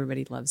 And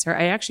everybody loves her.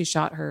 I actually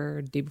shot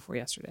her day before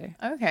yesterday.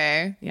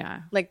 Okay.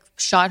 Yeah. Like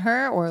shot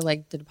her or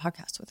like did a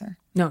podcast with her?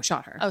 No,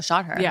 shot her. Oh,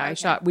 shot her. Yeah,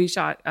 okay. we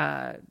shot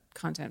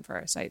content for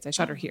our sites. I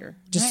shot her here.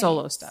 Just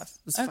solo stuff.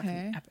 It was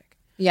fucking epic.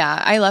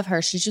 Yeah, I love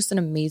her. She's just an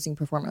amazing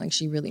performer. Like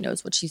she really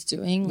knows what she's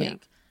doing.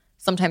 Like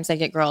sometimes I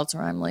get girls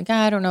where I'm like,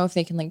 I don't know if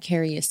they can like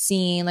carry a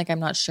scene. Like, I'm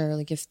not sure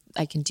like if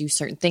I can do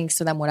certain things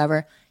to them,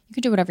 whatever. You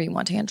can do whatever you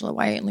want to Angela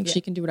White, and like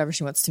she can do whatever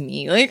she wants to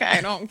me. Like,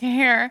 I don't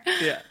care.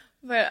 Yeah.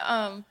 But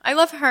I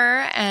love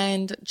her,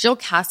 and Jill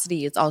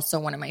Cassidy is also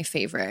one of my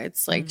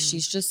favorites. Like,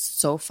 she's just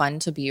so fun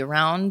to be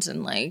around,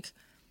 and like,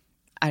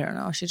 I don't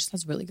know, she just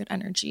has really good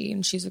energy,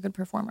 and she's a good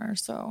performer.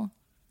 So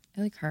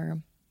I like her.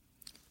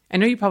 I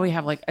know you probably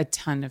have like a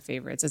ton of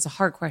favorites. It's a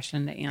hard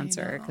question to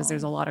answer because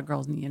there's a lot of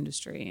girls in the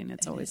industry, and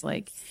it's always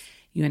like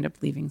you end up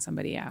leaving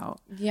somebody out.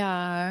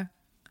 Yeah.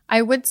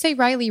 I would say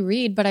Riley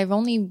Reid, but I've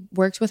only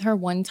worked with her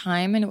one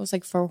time, and it was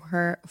like for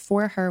her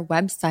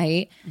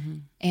website.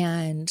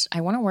 And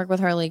I want to work with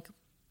her like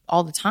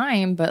all the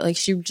time, but like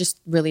she just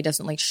really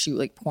doesn't like shoot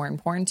like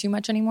porn too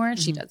much anymore.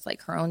 She does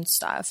like her own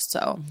stuff.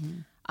 So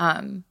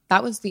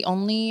that was the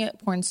only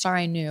porn star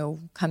I knew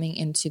coming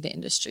into the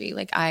industry.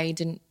 Like, I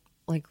didn't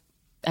like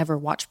ever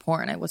watch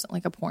porn. I wasn't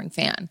like a porn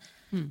fan.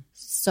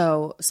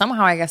 So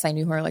somehow I guess I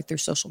knew her like through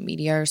social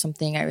media or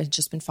something. I had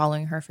just been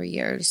following her for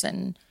years,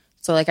 and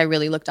so like I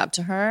really looked up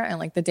to her, and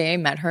like the day I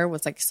met her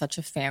was like such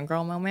a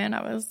fangirl moment.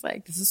 I was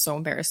like, this is so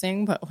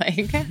embarrassing, but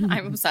like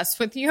I'm obsessed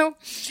with you.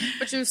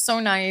 But she was so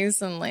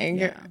nice, and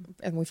like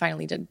and we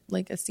finally did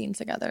like a scene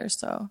together.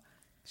 So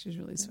she's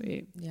really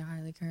sweet. Yeah,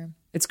 I like her.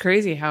 It's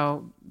crazy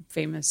how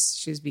famous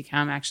she's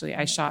become. Actually,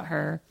 I shot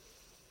her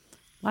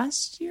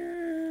last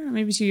year,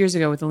 maybe 2 years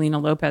ago, with Alina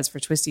Lopez for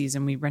Twisties,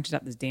 and we rented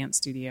out this dance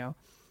studio.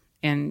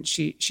 And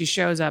she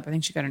shows up. I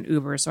think she got an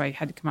Uber, so I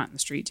had to come out in the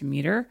street to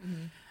meet her.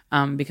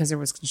 Because there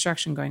was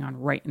construction going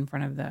on right in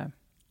front of the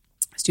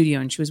studio,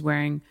 and she was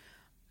wearing,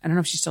 I don't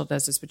know if she still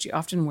does this, but she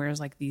often wears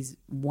like these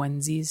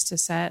onesies to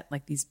set,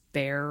 like these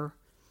bare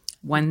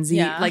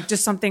onesie, like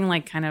just something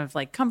like kind of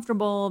like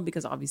comfortable,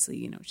 because obviously,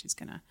 you know, she's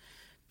going to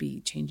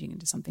be changing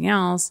into something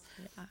else.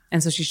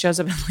 And so she shows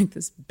up in like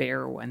this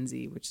bare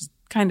onesie, which is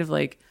kind of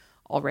like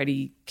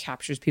already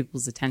captures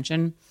people's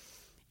attention.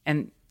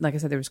 And like I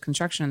said, there was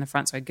construction in the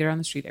front, so I get her on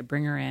the street, I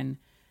bring her in,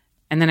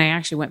 and then I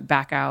actually went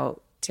back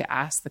out to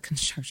ask the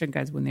construction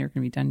guys when they were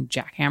going to be done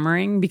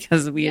jackhammering,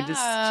 because we had to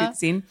shoot the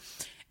scene,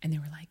 and they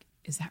were like,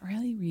 "Is that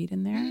Riley Reid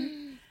in there?"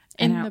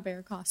 In the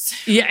bear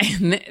costume. Yeah,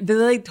 and they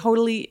like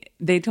totally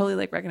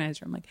like recognized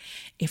her. I'm like,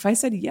 if I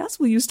said yes,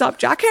 will you stop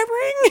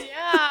jackhammering?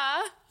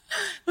 Yeah,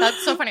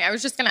 that's so funny. I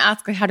was just going to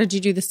ask, like, how did you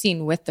do the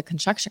scene with the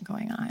construction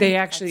going on? They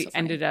actually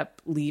ended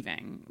up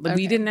leaving. Like,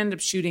 we didn't end up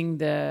shooting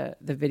the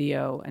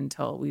video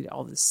until we did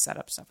all this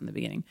setup stuff in the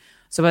beginning.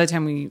 So by the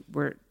time we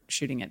were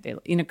shooting it, they,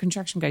 you know,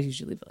 construction guys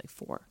usually leave at like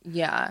 4.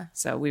 Yeah.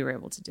 So we were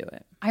able to do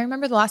it. I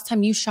remember the last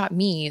time you shot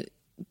me,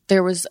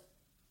 there was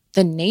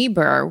the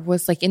neighbor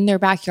was like in their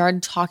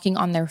backyard talking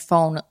on their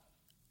phone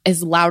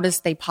as loud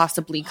as they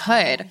possibly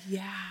could.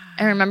 Yeah.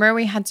 I remember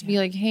we had to be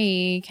like,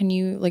 hey, can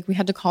you, like, we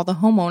had to call the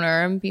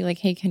homeowner and be like,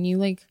 hey, can you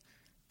like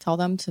tell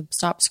them to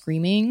stop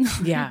screaming?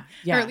 Yeah.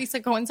 Or at least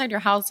like go inside your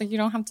house. Like, you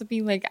don't have to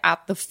be like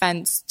at the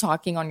fence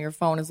talking on your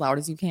phone as loud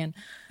as you can.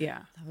 Yeah.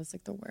 That was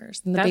like the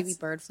worst. And the baby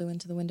bird flew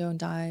into the window and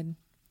died.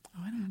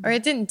 Oh, I don't know. Or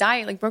it didn't die.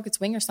 It like broke its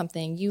wing or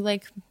something. You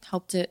like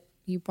helped it.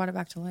 You brought it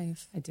back to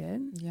life. I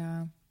did?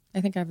 Yeah. I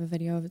think I have a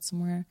video of it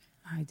somewhere.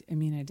 I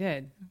mean, I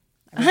did.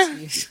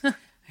 I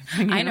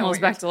bring animals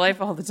back to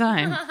life all the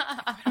time.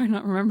 How do I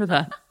not remember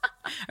that?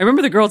 I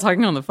remember the girl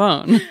talking on the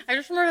phone. I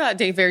just remember that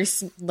day very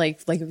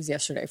like it was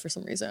yesterday for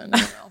some reason.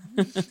 I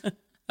don't know.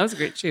 That was a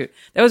great shoot.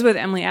 That was with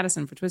Emily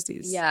Addison for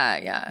Twisties.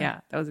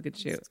 Yeah, that was a good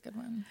shoot. That's a good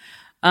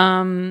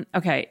one.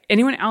 Okay.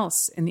 Anyone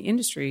else in the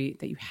industry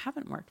that you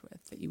haven't worked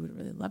with that you would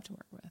really love to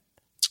work with?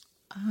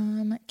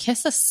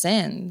 Kiss of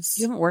Sins.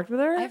 You haven't worked with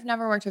her? I've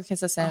never worked with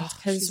Kiss of Sins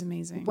because she's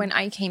amazing. When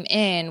I came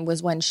in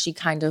was when she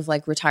kind of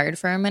like retired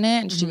for a minute,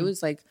 and she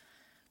was like,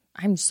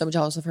 I'm so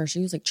jealous of her. She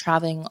was like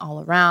traveling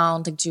all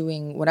around, like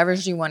doing whatever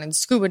she wanted,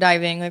 scuba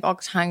diving, like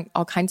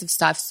all kinds of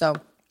stuff. So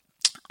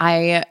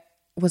I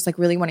was like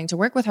really wanting to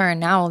work with her, and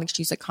now like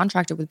she's like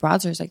contracted with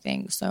Brazzers, I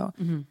think. So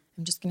I'm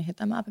just gonna hit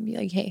them up and be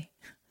like, hey.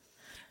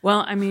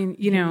 Well, I mean,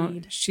 you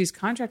know, she's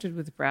contracted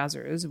with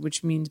Brazzers,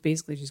 which means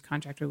basically she's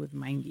contracted with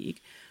MindGeek,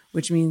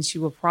 which means she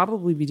will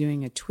probably be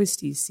doing a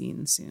Twisties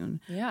scene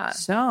soon. Yeah.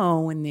 So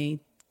when they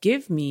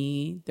give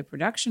me the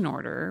production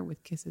order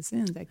with Kiss of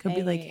Sins, I could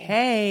be like,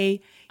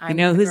 hey, you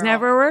know who's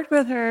never worked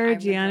with her?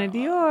 Gianna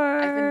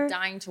Dior. I've been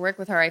dying to work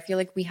with her. I feel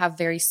like we have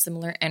very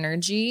similar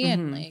energy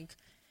and like,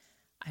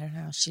 I don't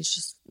know.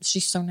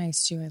 She's so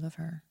nice too. I love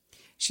her.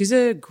 She's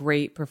a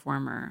great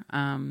performer.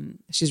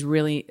 She's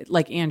really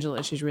like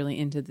Angela. She's really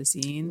into the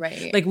scene.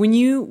 Right. Like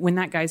when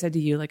that guy said to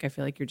you, like, I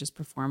feel like you're just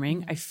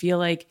performing. I feel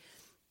like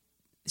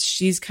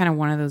she's kind of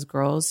one of those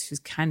girls who's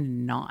kind of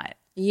not.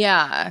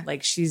 Yeah.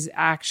 Like she's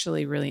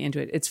actually really into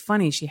it. It's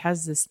funny. She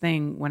has this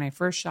thing. When I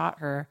first shot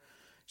her,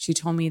 she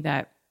told me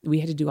that we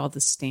had to do all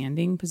the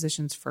standing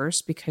positions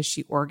first because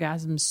she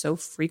orgasms so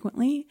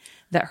frequently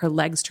that her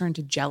legs turn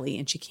to jelly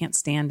and she can't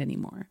stand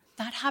anymore.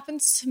 That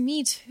happens to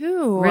me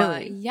too.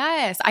 Really?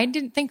 Yes. I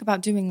didn't think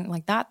about doing it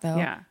like that though.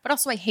 Yeah. But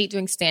also I hate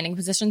doing standing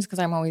positions because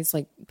I'm always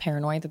like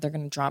paranoid that they're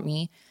going to drop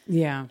me.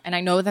 Yeah. And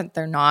I know that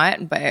they're not,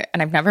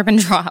 and I've never been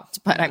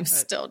dropped, but I'm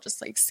still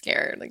just like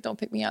scared. Like, don't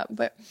pick me up.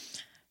 But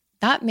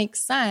that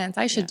makes sense.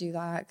 I should do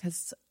that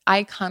because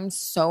I come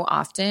so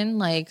often.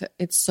 Like,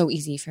 it's so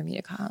easy for me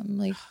to come.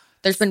 Like,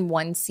 there's been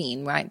one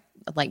scene where I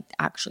like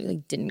actually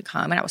like didn't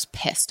come and I was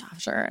pissed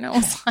after. And I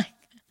was like,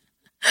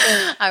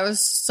 I was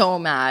so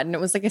mad. And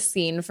it was like a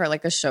scene for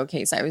like a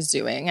showcase I was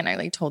doing. And I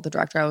like told the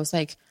director, I was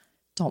like,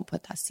 don't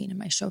put that scene in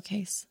my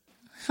showcase.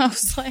 I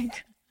was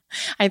like,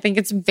 I think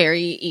it's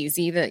very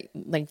easy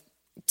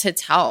to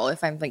tell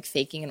if I'm like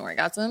faking an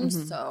orgasm.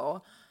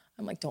 So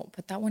I'm like, don't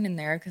put that one in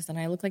there because then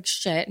I look like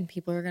shit and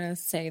people are going to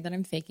say that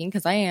I'm faking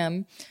because I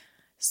am.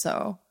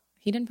 So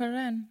he didn't put it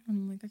in.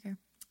 I'm like, okay.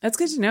 That's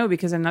good to know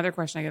because another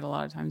question I get a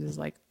lot of times is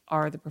like,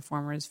 are the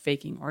performers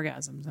faking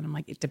orgasms? And I'm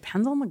like, it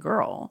depends on the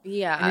girl.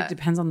 Yeah. And it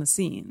depends on the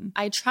scene.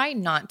 I try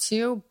not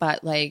to,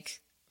 but like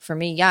for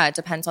me, yeah, it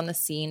depends on the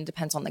scene,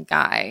 depends on the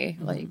guy.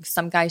 Like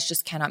some guys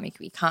just cannot make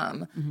me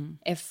come.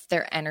 If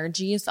their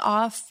energy is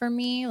off for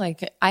me,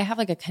 like I have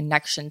like a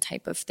connection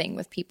type of thing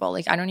with people.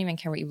 Like I don't even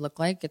care what you look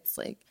like. It's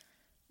like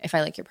if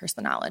I like your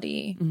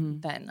personality,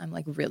 then I'm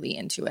like really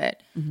into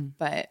it.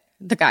 But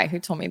the guy who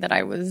told me that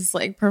I was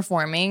like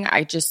performing,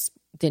 I just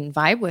didn't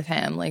vibe with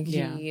him. Like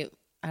I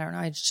don't know,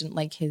 I just didn't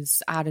like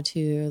his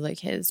attitude, like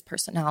his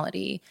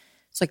personality.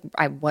 It's like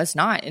I was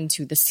not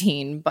into the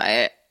scene,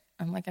 but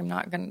I'm like, I'm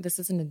not gonna, this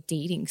isn't a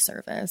dating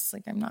service.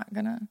 Like I'm not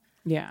gonna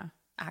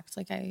act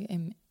like I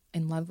am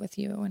in love with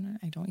you and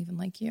I don't even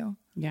like you.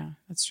 Yeah,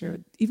 that's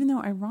true. Even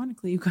though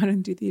ironically you got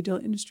into the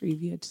adult industry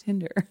via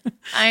Tinder.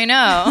 I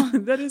know.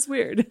 That is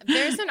weird.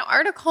 There's an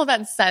article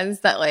that says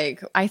that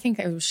like, I think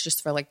it was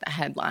just for like the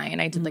headline.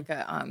 I did like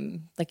a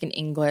like an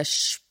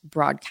English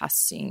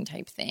broadcasting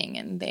type thing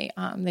and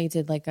they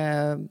did like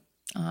a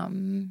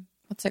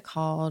what's it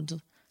called?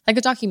 Like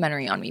a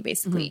documentary on me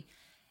basically.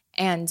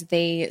 And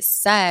they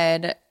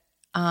said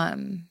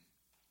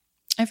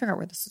I forgot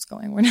where this is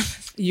going.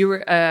 You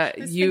were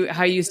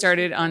how you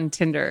started on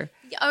Tinder.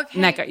 Okay.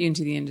 And that got you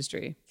into the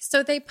industry.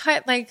 So they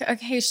put like,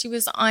 okay, she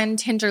was on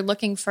Tinder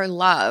looking for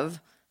love.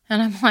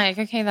 And I'm like,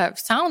 okay, that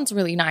sounds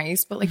really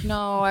nice. But like,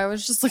 no, I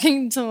was just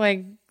looking to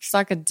like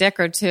suck a dick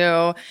or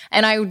two.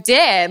 And I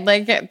did.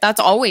 Like, that's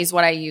always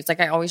what I use. Like,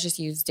 I always just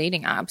use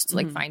dating apps to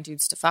like find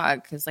dudes to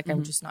fuck. Because like,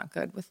 I'm just not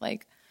good with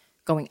like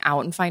going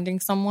out and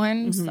finding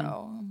someone. So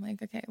I'm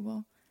like, okay,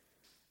 well.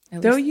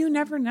 Though you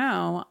never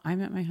know, I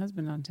met my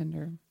husband on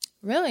Tinder.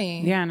 Really?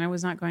 Yeah, and I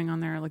was not going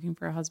on there looking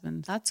for a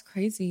husband. That's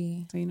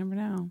crazy. So you never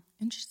know.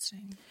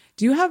 Interesting.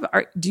 Do you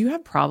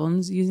have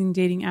problems using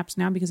dating apps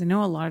now? Because I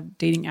know a lot of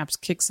dating apps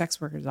kick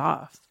sex workers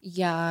off.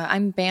 Yeah,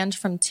 I'm banned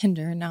from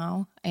Tinder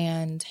now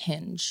and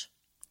Hinge.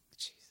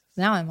 Jesus.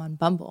 Now I'm on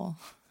Bumble.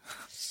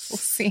 We'll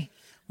see.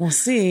 We'll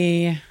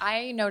see.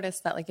 I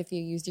noticed that like if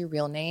you use your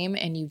real name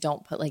and you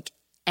don't put like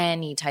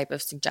any type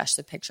of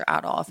suggestive picture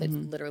at all, if it's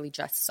literally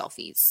just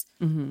selfies,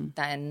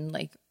 then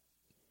like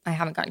I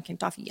haven't gotten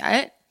kicked off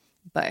yet,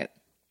 but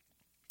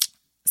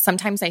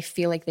sometimes I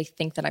feel like they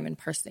think that I'm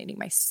impersonating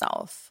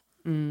myself.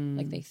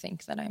 Like they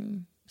think that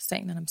I'm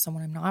saying that I'm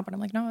someone I'm not, but I'm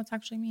like, no, it's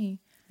actually me.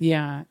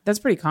 Yeah, that's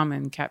pretty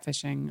common,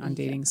 catfishing on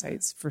dating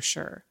sites for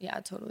sure.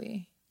 Yeah,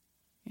 totally.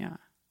 Yeah.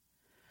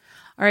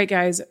 All right,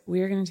 guys,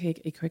 we are going to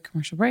take a quick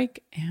commercial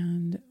break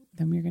and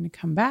then we're going to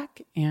come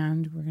back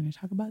and we're going to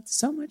talk about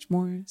so much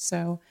more.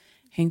 So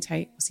hang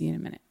tight. We'll see you in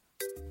a minute.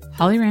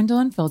 Holly Randall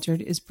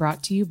Unfiltered is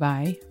brought to you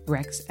by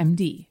Rex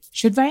MD.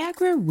 Should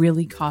Viagra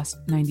really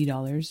cost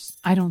 $90?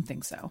 I don't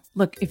think so.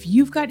 Look, if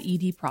you've got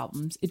ED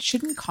problems, it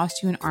shouldn't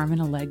cost you an arm and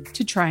a leg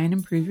to try and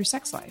improve your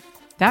sex life.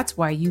 That's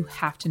why you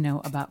have to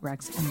know about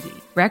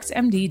RexMD.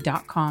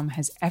 RexMD.com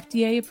has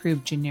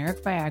FDA-approved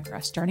generic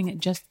Viagra starting at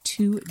just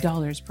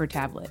 $2 per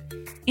tablet,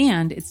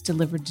 and it's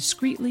delivered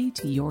discreetly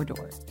to your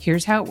door.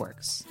 Here's how it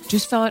works.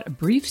 Just fill out a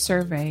brief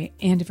survey,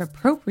 and if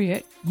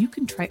appropriate, you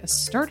can try a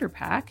starter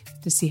pack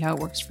to see how it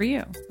works for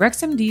you.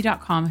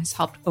 RexMD.com has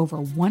helped over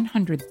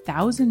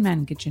 100,000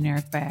 men get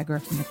generic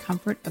Viagra from the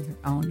comfort of their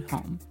own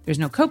home. There's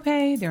no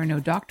copay, there are no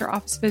doctor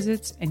office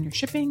visits, and your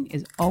shipping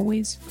is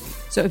always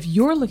free. So if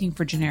you're looking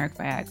for generic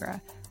Viagra,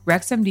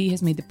 RexMD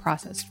has made the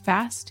process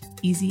fast,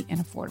 easy,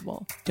 and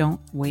affordable. Don't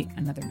wait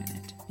another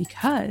minute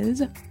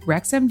because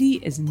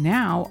RexMD is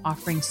now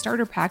offering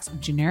starter packs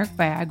of generic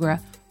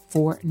Viagra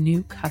for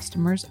new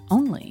customers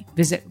only.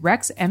 Visit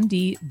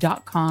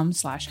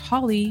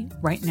RexMD.com/Holly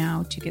right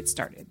now to get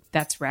started.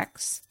 That's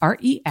Rex,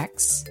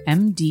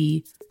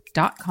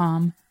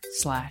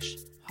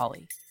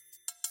 REXMD.com/Holly.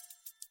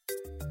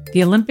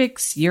 The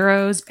Olympics,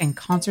 Euros, and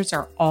concerts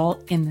are all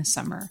in the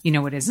summer. You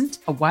know what isn't?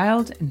 A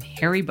wild and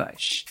hairy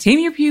bush. Tame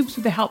your pubes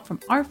with the help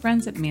from our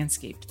friends at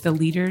Manscaped, the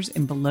leaders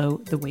in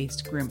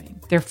below-the-waist grooming.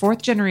 Their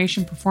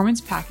 4th-generation performance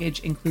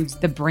package includes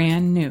the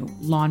brand new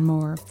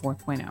Lawnmower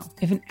 4.0.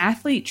 If an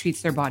athlete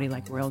treats their body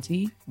like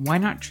royalty, why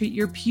not treat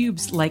your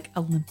pubes like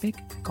Olympic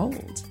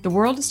gold? The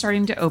world is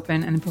starting to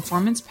open, and the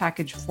Performance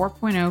Package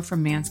 4.0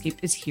 from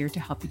Manscaped is here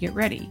to help you get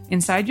ready.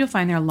 Inside, you'll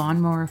find their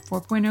Lawnmower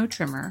 4.0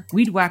 trimmer,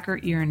 Weed Whacker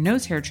ear and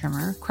nose hair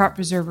trimmer, Crop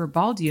Preserver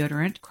ball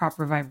deodorant, Crop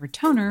Reviver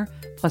toner,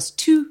 plus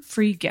 2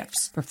 free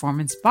gifts,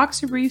 Performance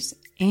boxer briefs,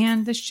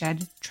 and the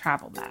Shed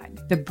travel bag.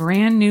 The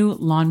brand new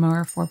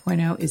Lawnmower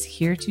 4.0 is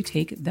here to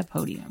take the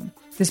podium.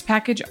 This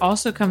package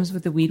also comes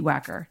with the Weed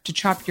Whacker to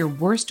chop your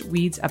worst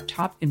weeds up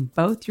top in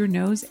both your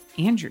nose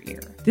and your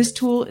ear. This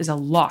tool is a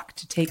lock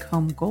to take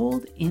home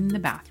gold in the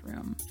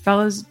bathroom.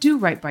 Fellas, do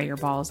right by your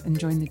balls and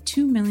join the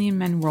 2 million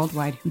men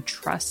worldwide who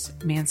trust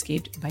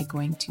Manscaped by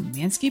going to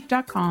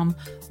manscaped.com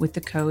with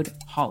the code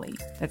HOLLY.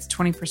 That's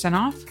 20%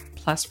 off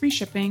plus free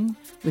shipping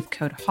with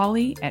code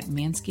HOLLY at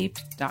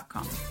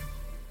manscaped.com.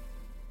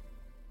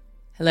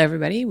 Hello,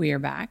 everybody. We are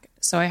back.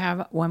 So I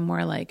have one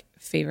more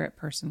favorite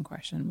person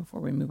question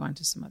before we move on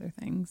to some other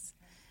things.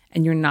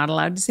 And you're not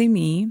allowed to say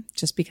me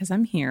just because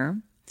I'm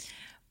here.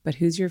 But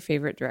who's your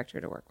favorite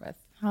director to work with?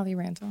 Holly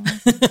Randall.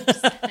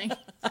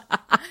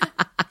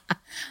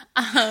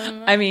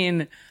 I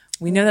mean,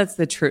 we know that's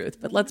the truth,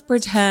 but let's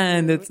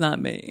pretend it's not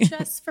me.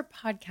 Just for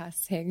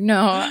podcast sake.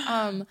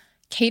 No,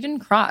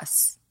 Caden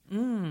Cross.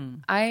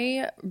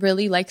 I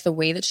really like the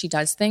way that she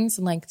does things,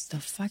 and the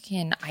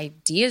fucking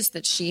ideas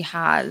that she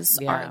has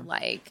are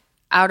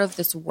out of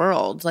this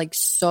world,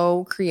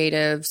 so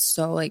creative.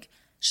 So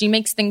she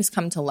makes things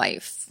come to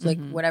life.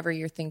 Whatever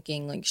you're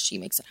thinking, she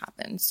makes it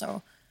happen.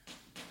 So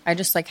I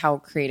just like how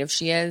creative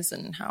she is,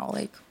 and how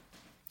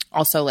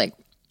also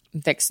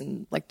Vix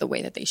and the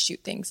way that they shoot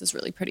things is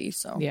really pretty.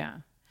 So yeah,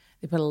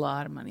 they put a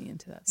lot of money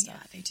into that stuff.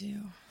 Yeah, they do.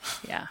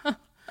 Yeah.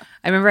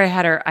 I remember I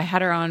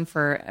had her on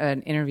for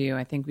an interview.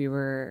 I think we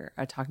were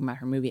talking about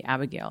her movie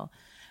Abigail.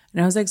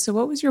 And I was like, so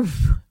what was your,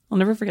 I'll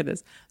never forget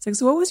this. It's like,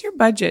 so what was your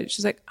budget?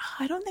 She's like,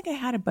 I don't think I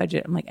had a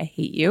budget. I'm like, I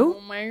hate you.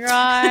 Oh my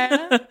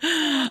God.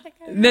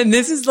 Then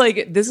this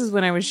is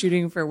when I was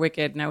shooting for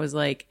Wicked, and I was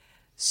I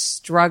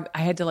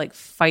had to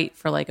fight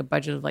for a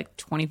budget of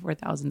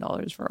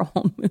 $24,000 for a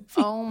whole movie.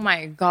 Oh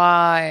my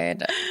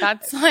God.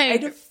 That's I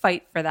had to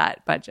fight for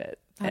that budget.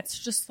 That's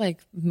just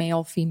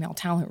male female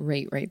talent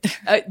rate right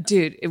there.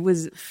 Dude, it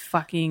was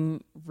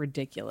fucking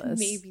ridiculous.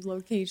 Maybe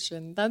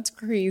location. That's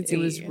crazy. It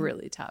was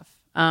really tough.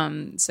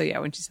 So yeah,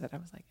 when she said that, I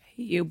was like, I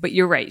hate you. But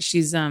you're right.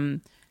 She's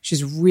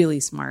really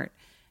smart,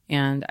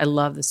 and I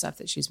love the stuff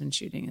that she's been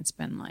shooting. It's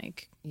been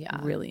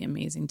really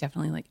amazing.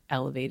 Definitely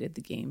elevated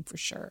the game for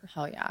sure.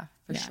 Hell yeah,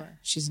 for sure.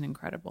 She's an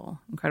incredible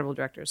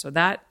director. So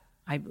that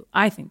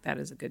I think that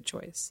is a good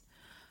choice.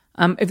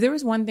 If there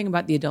was one thing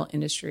about the adult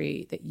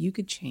industry that you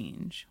could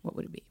change, what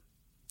would it be?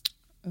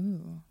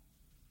 Ooh.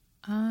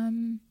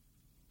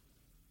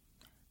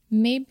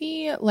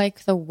 Maybe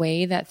the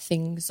way that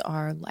things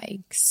are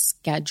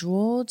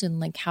scheduled,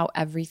 and how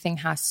everything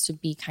has to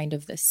be kind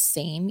of the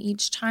same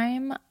each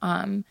time.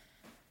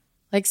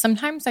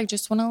 Sometimes I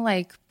just want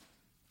to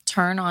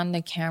turn on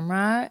the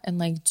camera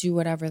and do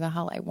whatever the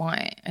hell I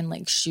want,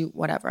 and shoot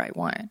whatever I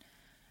want.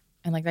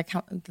 And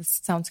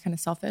this sounds kind of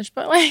selfish,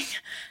 but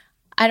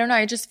I don't know.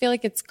 I just feel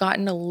it's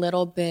gotten a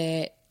little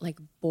bit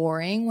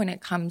boring when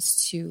it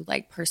comes to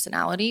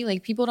personality.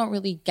 People don't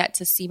really get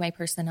to see my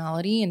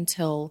personality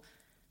until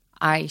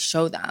I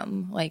show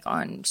them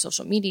on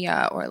social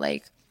media or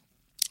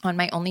on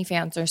my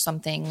OnlyFans or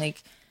something.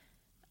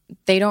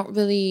 They don't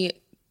really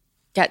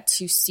get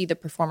to see the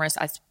performers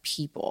as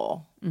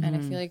people. Mm-hmm. And I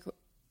feel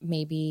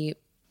maybe,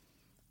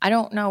 I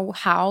don't know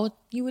how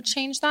you would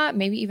change that.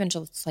 Maybe even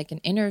just an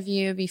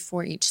interview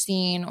before each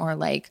scene, or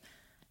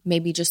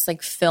maybe just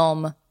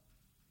film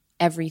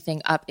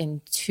everything up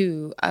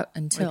until a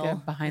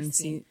behind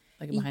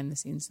the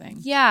scenes thing.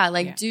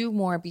 Yeah, do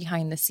more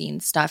behind the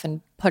scenes stuff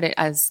and put it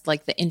as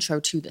the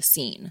intro to the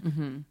scene.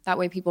 Mm-hmm. That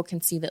way people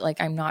can see that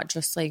I'm not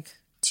just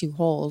two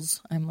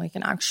holes. I'm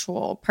an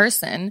actual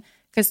person.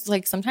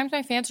 Because sometimes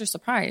my fans are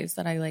surprised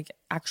that I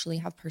actually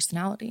have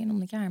personality, and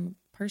I'm yeah, I'm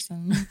a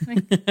person.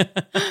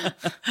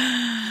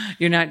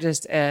 You're not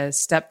just a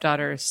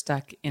stepdaughter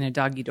stuck in a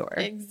doggy door.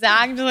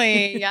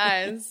 Exactly.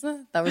 Yes.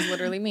 That was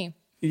literally me.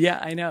 Yeah,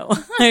 I know.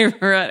 I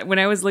remember when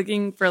I was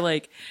looking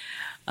for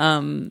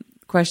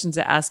questions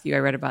to ask you, I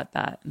read about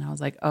that, and I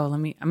was like, oh,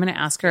 I'm going to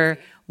ask her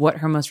what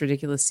her most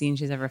ridiculous scene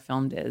she's ever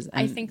filmed is.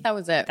 And I think that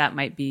was it. That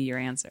might be your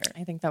answer.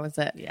 I think that was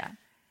it. Yeah.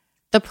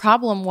 The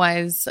problem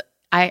was,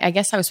 I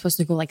guess I was supposed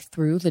to go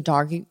through the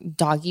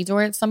doggy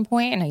door at some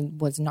point, and I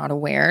was not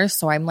aware.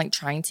 So I'm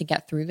trying to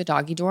get through the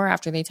doggy door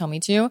after they tell me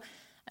to,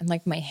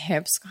 and my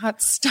hips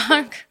got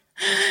stuck.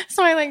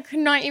 So I could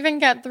not even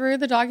get through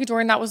the doggy door,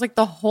 and that was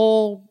the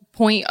whole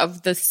point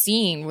of the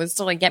scene, was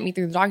to get me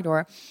through the doggy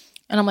door.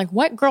 And I'm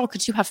what girl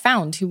could you have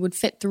found who would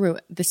fit through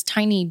this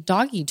tiny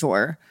doggy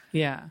door?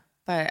 Yeah.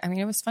 But I mean,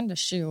 it was fun to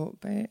shoot,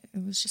 but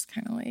it was just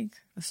kind of like,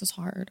 this is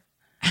hard.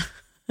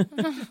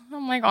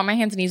 I'm like on my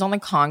hands and knees on the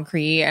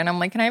concrete, and I'm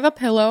like, can I have a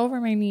pillow over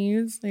my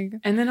knees? Like,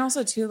 and then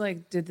also too,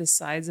 like, did the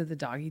sides of the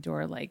doggy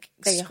door like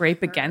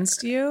scrape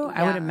against you? Yeah.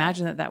 I would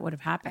imagine that would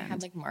have happened. I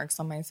had like marks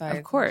on my side.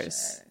 Of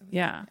course,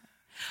 yeah.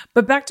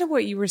 But back to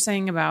what you were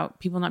saying about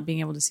people not being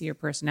able to see your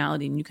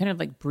personality, and you kind of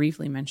like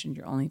briefly mentioned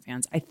your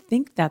OnlyFans. I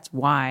think that's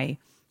why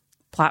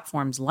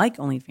platforms like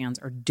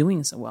OnlyFans are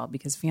doing so well,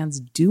 because fans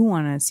do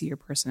want to see your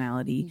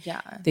personality. Yeah,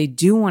 they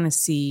do want to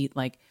see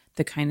like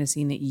the kind of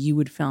scene that you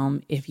would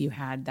film if you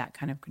had that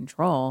kind of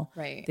control.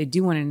 Right. They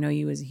do want to know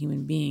you as a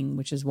human being,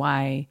 which is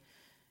why,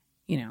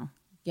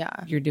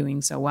 you're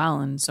doing so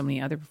well, and so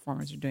many other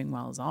performers are doing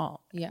well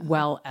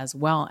as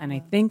well. And I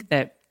think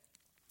that,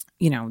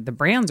 the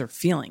brands are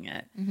feeling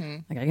it. Mm-hmm.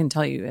 Like I can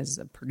tell you as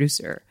a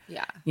producer,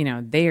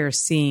 they are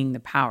seeing the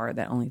power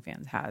that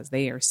OnlyFans has.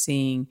 They are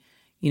seeing,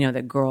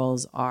 that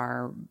girls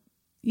are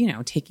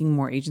taking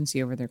more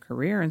agency over their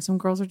career. And some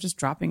girls are just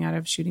dropping out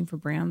of shooting for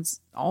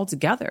brands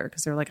altogether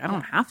because they're like, I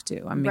don't have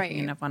to. I'm making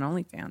enough on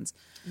OnlyFans.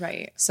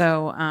 Right.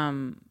 So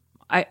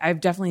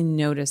I've definitely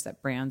noticed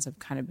that brands have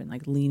kind of been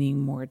like leaning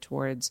more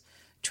towards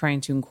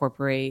trying to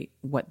incorporate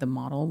what the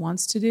model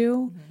wants to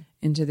do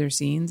into their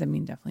scenes. I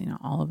mean, definitely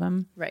not all of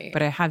them. Right.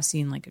 But I have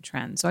seen like a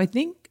trend. So I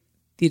think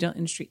the adult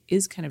industry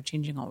is kind of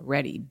changing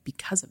already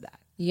because of that.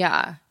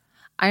 Yeah.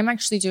 I'm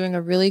actually doing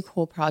a really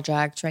cool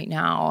project right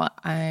now.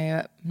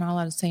 I'm not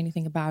allowed to say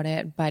anything about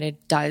it, but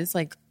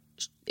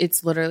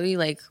it's literally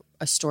like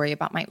a story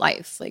about my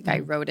life. Like I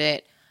wrote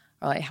it,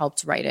 or I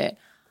helped write it.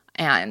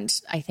 And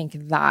I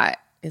think that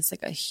is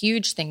like a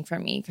huge thing for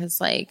me because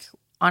like,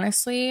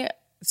 honestly,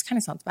 this kind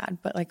of sounds bad,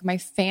 but like my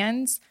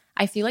fans,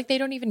 I feel like they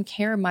don't even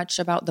care much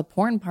about the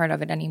porn part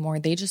of it anymore.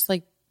 They just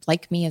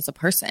like me as a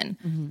person.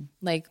 Mm-hmm.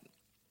 Like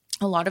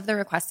a lot of the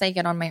requests I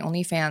get on my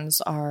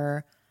OnlyFans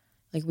are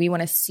like, we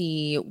want to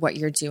see what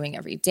you're doing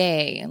every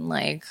day, and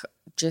like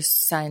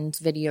just send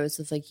videos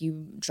of like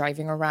you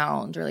driving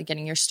around or like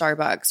getting your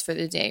Starbucks for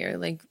the day or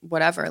like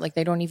whatever. Like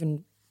they don't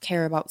even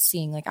care about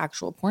seeing like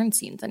actual porn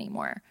scenes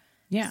anymore.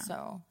 Yeah.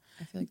 So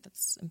I feel like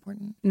that's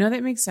important. No,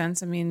 that makes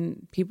sense. I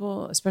mean,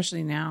 people,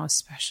 especially now,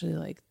 especially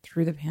like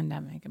through the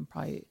pandemic and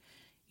probably,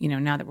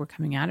 now that we're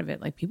coming out of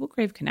it, like people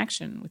crave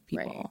connection with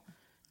people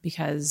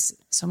because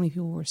so many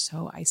people were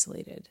so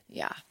isolated.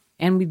 Yeah.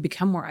 And we've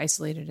become more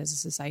isolated as a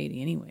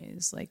society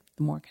anyways. Like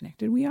the more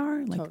connected we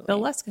are, like the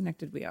less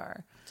connected we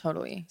are.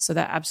 Totally. So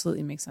that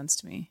absolutely makes sense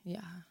to me.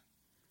 Yeah.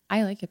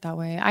 I like it that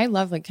way. I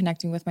love like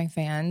connecting with my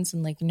fans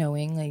and like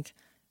knowing like,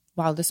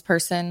 wow, this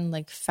person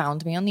like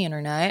found me on the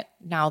internet.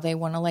 Now they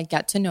want to like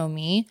get to know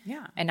me.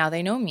 Yeah. And now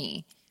they know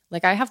me.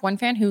 Like I have one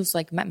fan who's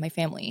like met my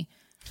family.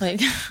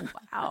 Like,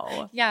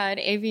 wow. Yeah, at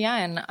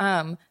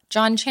AVN.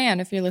 John Chan,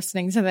 if you're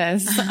listening to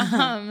this,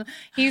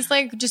 he's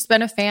like just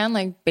been a fan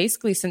like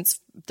basically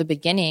since the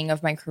beginning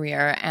of my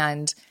career.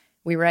 And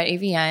we were at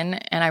AVN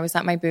and I was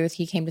at my booth.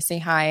 He came to say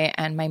hi,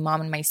 and my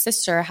mom and my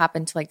sister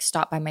happened to like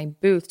stop by my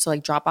booth to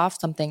like drop off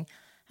something.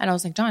 And I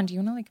was like, John, do you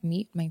want to like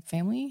meet my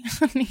family?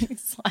 And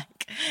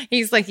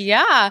he's like,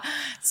 yeah.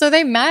 So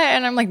they met,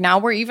 and I'm like, now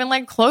we're even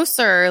like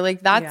closer.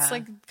 Like that's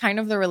like kind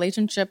of the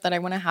relationship that I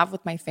want to have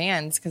with my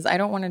fans. Cause I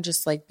don't want to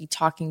just like be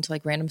talking to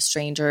like random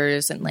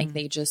strangers and like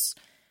they just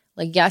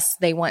like, yes,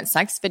 they want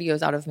sex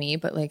videos out of me,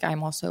 but like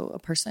I'm also a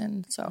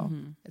person. So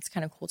it's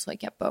kind of cool to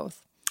like get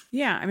both.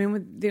 Yeah. I mean,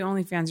 with the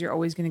OnlyFans, you're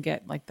always going to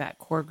get like that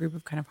core group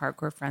of kind of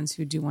hardcore friends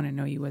who do want to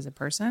know you as a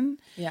person.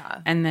 Yeah.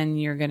 And then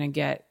you're going to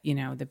get,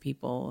 the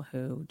people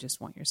who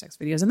just want your sex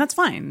videos, and that's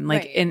fine.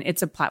 Like, and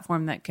it's a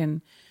platform that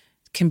can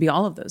be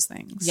all of those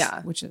things.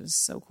 Yeah. Which is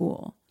so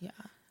cool. Yeah.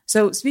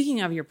 So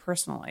speaking of your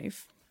personal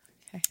life,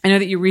 I know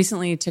that you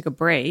recently took a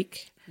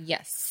break.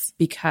 Yes.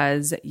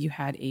 Because you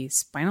had a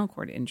spinal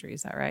cord injury.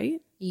 Is that right?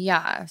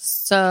 Yeah.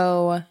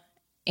 So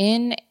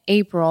in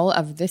April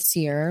of this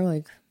year,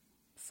 like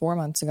 4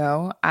 months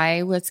ago,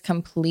 I was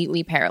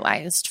completely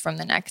paralyzed from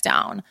the neck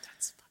down.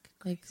 That's fucking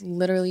crazy. Like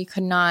literally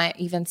could not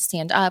even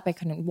stand up. I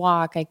couldn't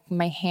walk.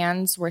 My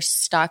hands were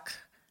stuck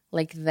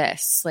like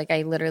this. Like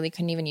I literally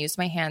couldn't even use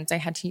my hands. I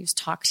had to use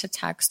talk to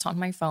text on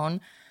my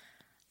phone.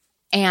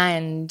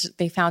 And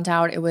they found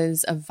out it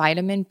was a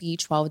vitamin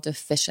B12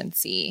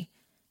 deficiency.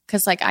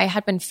 Because like I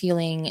had been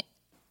feeling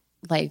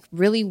like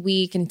really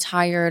weak and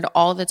tired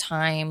all the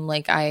time.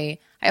 Like I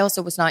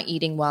also was not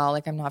eating well.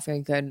 Like I'm not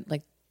very good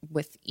like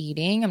with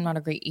eating. I'm not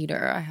a great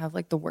eater. I have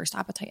like the worst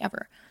appetite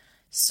ever.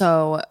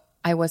 So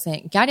I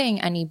wasn't getting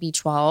any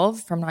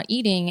B12 from not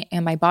eating,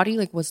 and my body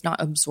like was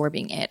not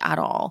absorbing it at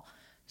all.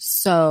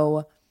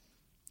 So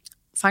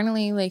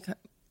finally, like,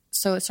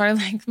 so it started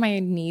like my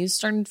knees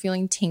started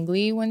feeling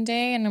tingly one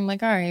day, and I'm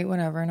like, all right,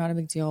 whatever, not a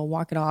big deal,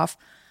 walk it off.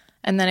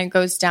 And then it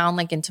goes down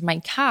like into my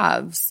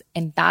calves.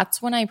 And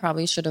that's when I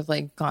probably should have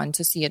like gone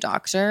to see a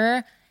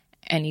doctor.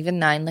 And even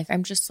then, like,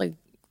 I'm just like,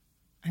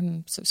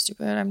 I'm so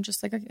stupid. I'm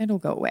just like, it'll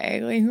go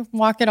away. Like,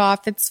 walk it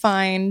off. It's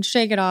fine.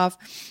 Shake it off.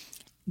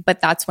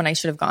 But that's when I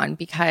should have gone,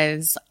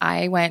 because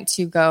I went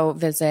to go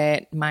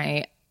visit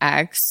my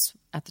ex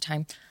at the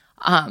time.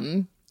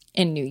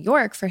 in New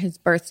York for his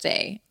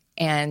birthday.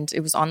 And it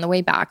was on the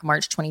way back,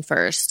 March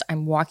 21st.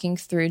 I'm walking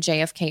through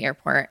JFK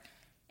Airport.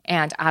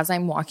 And as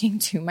I'm walking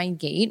to my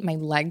gate, my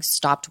legs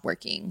stopped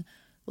working.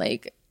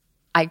 Like,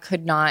 I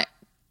could not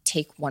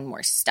take one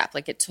more step.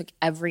 Like, it took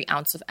every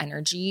ounce of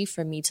energy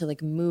for me to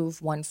like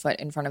move one foot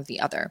in front of the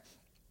other.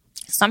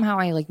 Somehow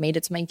I like made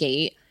it to my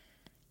gate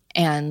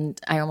and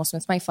I almost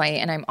missed my flight.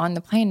 And I'm on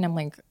the plane and I'm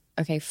like,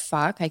 okay,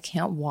 fuck, I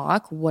can't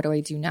walk. What do I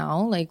do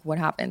now? Like, what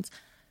happens?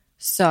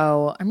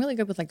 So I'm really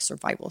good with like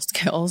survival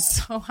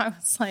skills. So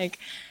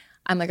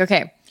I'm like,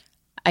 okay,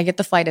 I get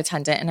the flight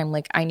attendant and I'm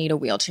like, I need a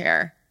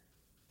wheelchair.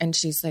 And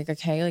she's like,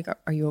 okay, like,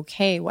 are you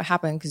okay? What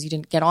happened? Because you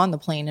didn't get on the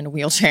plane in a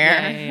wheelchair.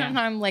 Yeah. And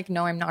I'm like,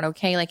 no, I'm not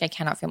okay. Like, I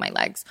cannot feel my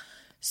legs.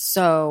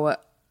 So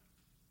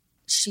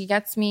she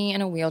gets me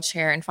in a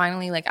wheelchair and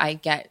finally, like, I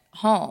get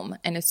home.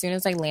 And as soon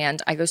as I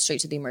land, I go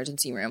straight to the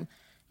emergency room.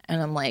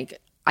 And I'm like,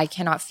 I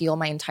cannot feel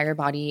my entire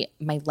body.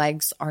 My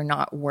legs are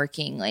not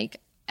working. Like,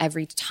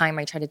 every time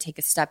I try to take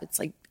a step, it's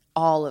like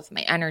all of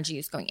my energy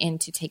is going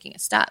into taking a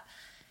step.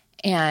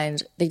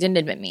 And they didn't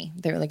admit me.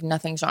 They were like,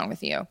 nothing's wrong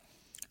with you.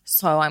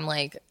 So I'm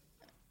like,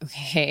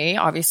 okay,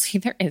 obviously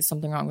there is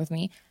something wrong with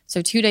me.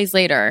 So 2 days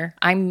later,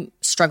 I'm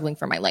struggling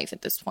for my life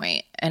at this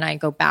point, and I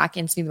go back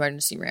into the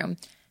emergency room.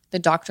 The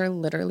doctor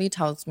literally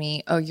tells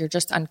me, oh, you're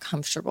just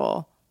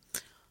uncomfortable.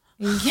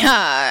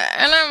 Yeah.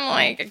 And I'm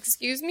like,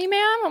 excuse me,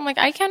 ma'am? I'm like,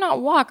 I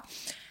cannot walk.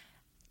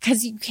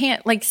 Because you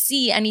can't like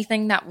see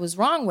anything that was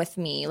wrong with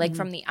me. Like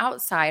from the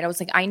outside, I was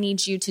like, I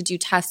need you to do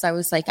tests. I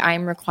was like,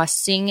 I'm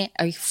requesting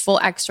a full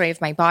x-ray of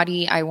my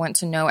body. I want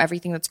to know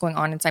everything that's going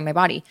on inside my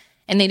body.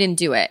 And they didn't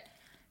do it.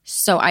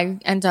 So I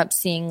end up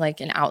seeing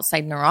like an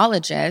outside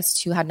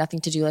neurologist who had nothing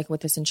to do like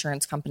with this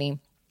insurance company.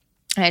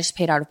 And I just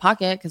paid out of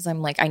pocket because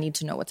I'm like, I need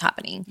to know what's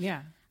happening.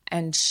 Yeah.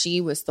 And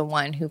she was the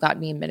one who got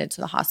me admitted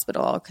to the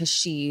hospital because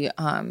she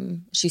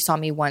saw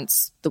me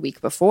once the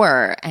week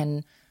before,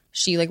 and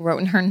she like wrote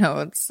in her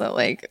notes that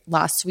like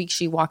last week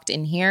she walked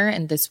in here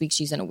and this week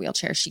she's in a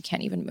wheelchair. She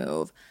can't even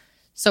move.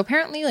 So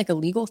apparently like a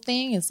legal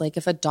thing is like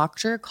if a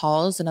doctor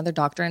calls another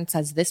doctor and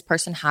says this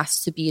person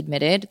has to be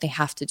admitted, they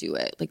have to do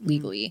it like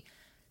legally.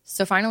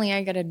 So finally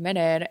I get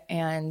admitted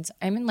and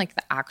I'm in like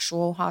the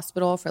actual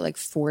hospital for like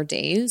 4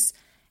 days.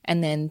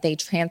 And then they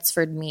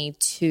transferred me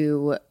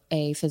to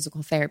a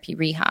physical therapy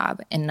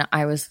rehab, and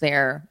I was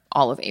there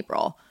all of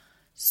April.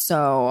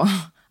 So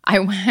I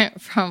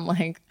went from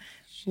like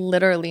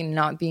literally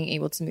not being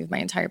able to move my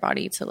entire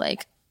body to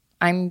like,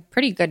 I'm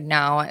pretty good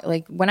now.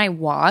 Like when I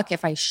walk,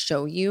 if I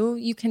show you,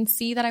 you can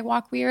see that I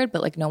walk weird,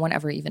 but like no one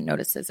ever even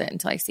notices it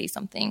until I say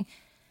something.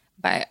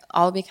 But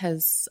all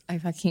because I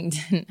fucking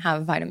didn't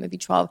have vitamin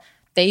B12.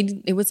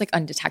 It was like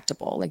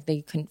undetectable. Like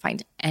they couldn't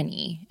find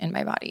any in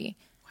my body.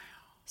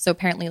 So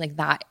apparently like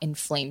that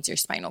inflames your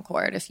spinal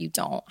cord if you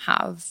don't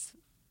have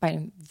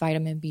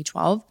vitamin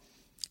B12.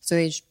 So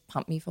they just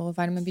pumped me full of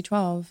vitamin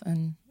B12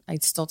 and I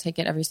still take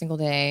it every single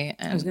day.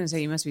 And I was going to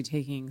say, you must be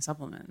taking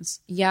supplements.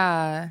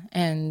 Yeah.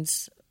 And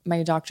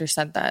my doctor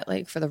said that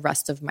like for the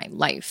rest of my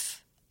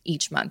life,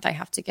 each month I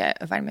have to get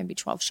a vitamin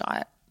B12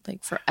 shot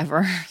like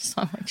forever.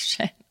 So I'm like,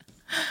 shit.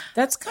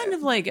 That's kind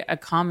of like a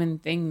common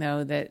thing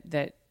though,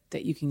 that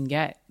you can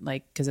get,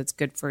 like, because it's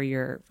good for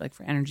your, like,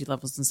 for energy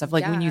levels and stuff.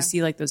 Like when you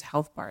see like those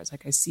health bars,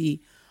 like I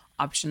see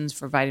options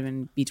for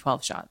vitamin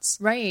B12 shots.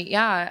 Right.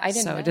 Yeah. I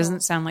didn't know. It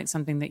doesn't sound like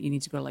something that you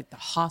need to go to like the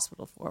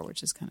hospital for,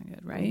 which is kind of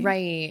good, right?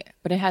 Right.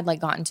 But it had like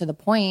gotten to the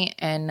point,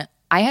 and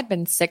I had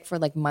been sick for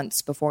like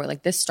months before.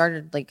 Like this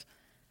started like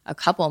a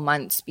couple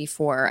months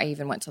before I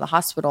even went to the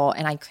hospital,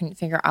 and I couldn't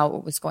figure out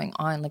what was going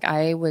on. Like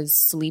I was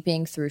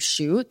sleeping through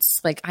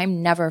shoots. Like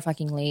I'm never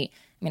fucking late.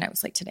 I mean, I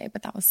was late today,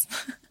 but that was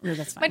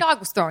that's fine. My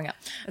dog was throwing up.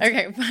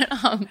 Okay,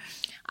 but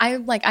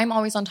I'm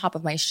always on top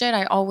of my shit.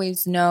 I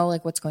always know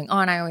like what's going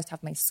on. I always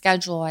have my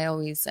schedule. I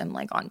always am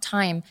like on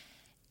time.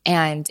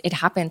 And it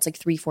happens like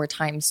 3-4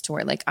 times to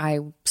where like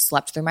I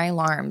slept through my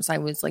alarms. I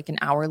was like an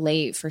hour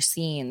late for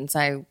scenes.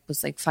 I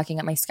was like fucking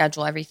up my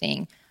schedule,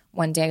 everything.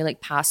 One day I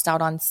like passed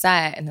out on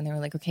set, and then they were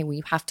like, okay, well,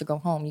 you have to go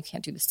home. You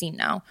can't do the scene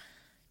now.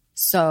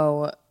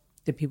 So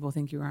did people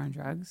think you were on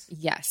drugs?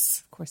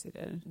 Yes. Of course they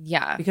did.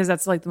 Yeah. Because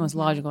that's like the most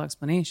logical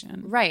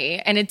explanation.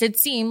 Right. And it did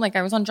seem like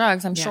I was on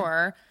drugs, I'm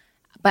sure.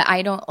 But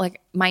I don't like,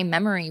 my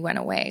memory went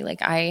away.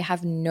 Like I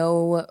have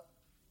no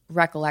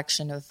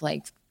recollection of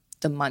like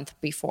the month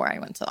before I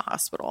went to the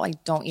hospital. I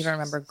don't even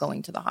remember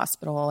going to the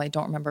hospital. I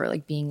don't remember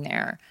like being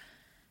there.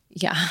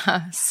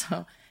 Yeah.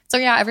 So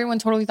yeah, everyone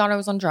totally thought I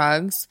was on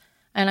drugs.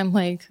 And I'm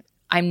like,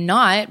 I'm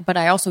not, but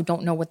I also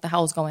don't know what the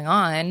hell is going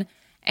on.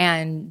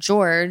 And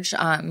George,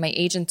 my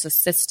agent's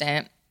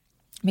assistant,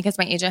 because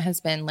my agent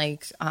has been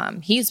like,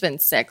 he's been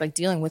sick, like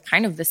dealing with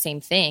kind of the same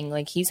thing.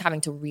 Like he's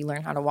having to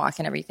relearn how to walk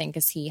and everything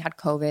because he had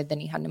COVID, then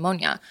he had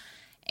pneumonia.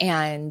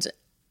 And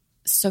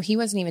so he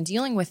wasn't even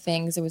dealing with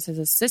things. It was his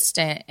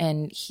assistant.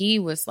 And he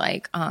was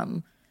like,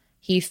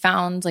 he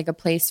found like a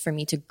place for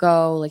me to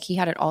go. Like he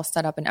had it all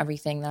set up and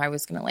everything that I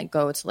was going to like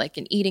go to like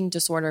an eating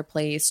disorder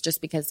place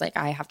just because like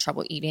I have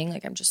trouble eating.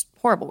 Like I'm just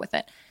horrible with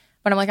it.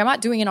 But I'm like, I'm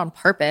not doing it on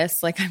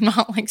purpose. Like, I'm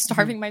not like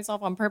starving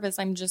myself on purpose.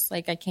 I'm just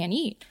like, I can't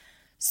eat.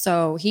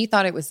 So he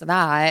thought it was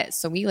that.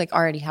 So we like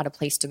already had a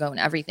place to go and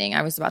everything.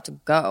 I was about to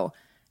go.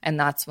 And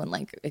that's when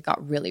like it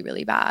got really,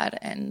 really bad.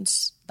 And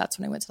that's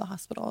when I went to the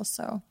hospital.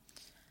 So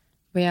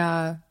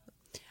yeah.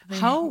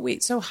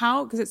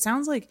 Because it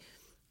sounds like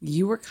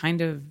you were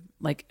kind of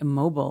like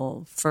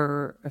immobile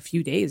for a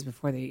few days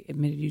before they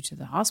admitted you to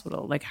the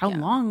hospital. Like how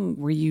long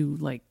were you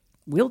like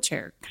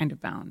wheelchair kind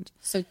of bound?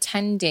 So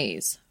 10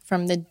 days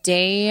from the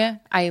day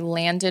I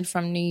landed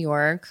from New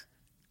York.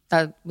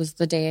 That was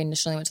the day I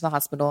initially went to the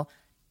hospital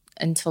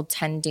until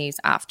 10 days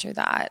after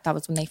that. That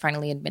was when they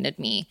finally admitted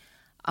me.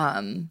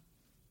 From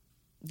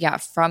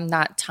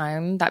that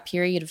time, that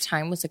period of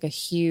time was like a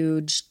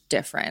huge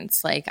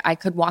difference. Like I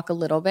could walk a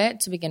little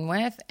bit to begin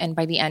with, and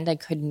by the end I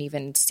couldn't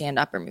even stand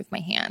up or move my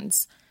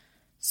hands.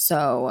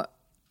 So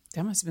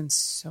that must have been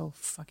so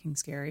fucking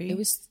scary. It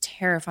was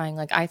terrifying.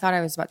 Like I thought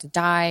I was about to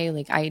die.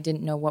 Like I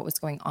didn't know what was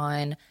going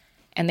on.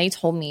 And they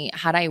told me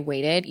had I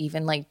waited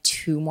even like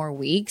 2 more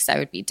weeks, I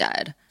would be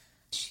dead.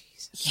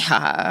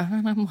 Yeah.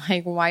 And I'm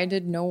like, why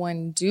did no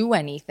one do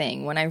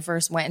anything when I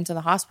first went into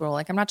the hospital?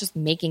 Like, I'm not just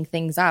making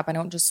things up. I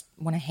don't just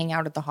want to hang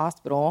out at the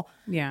hospital.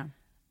 Yeah.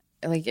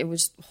 Like, it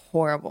was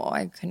horrible.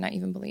 I could not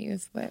even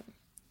believe, but.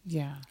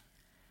 Yeah.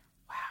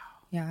 Wow.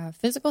 Yeah.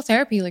 Physical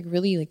therapy, like,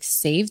 really, like,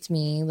 saved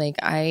me. Like,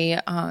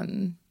 I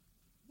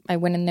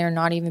went in there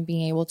not even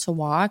being able to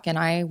walk, and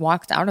I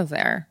walked out of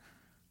there.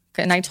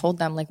 And I told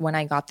them, like, when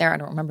I got there, I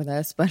don't remember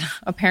this, but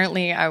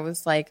apparently I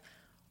was like,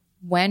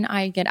 when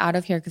I get out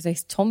of here, because they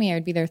told me I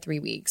would be there 3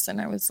 weeks. And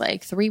I was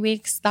like, 3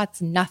 weeks?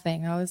 That's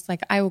nothing. I was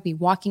like, I will be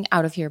walking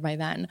out of here by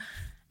then.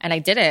 And I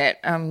did it.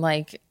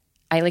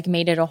 I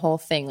made it a whole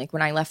thing. Like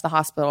when I left the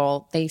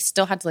hospital, they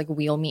still had to like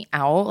wheel me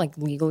out. Like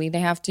legally they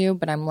have to.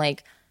 But I'm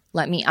like,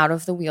 let me out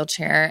of the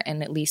wheelchair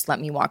and at least let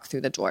me walk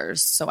through the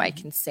doors so I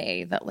can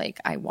say that like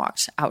I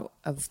walked out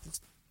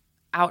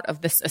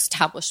of this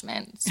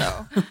establishment.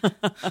 So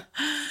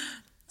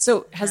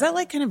So has that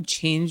like kind of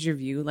changed your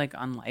view like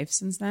on life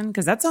since then?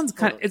 Because that sounds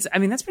kind of,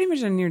 that's pretty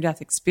much a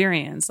near-death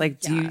experience. Like,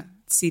 do you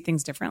see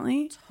things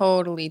differently?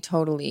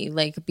 Totally.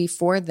 Like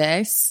before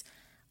this,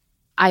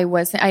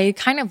 I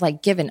kind of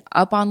like given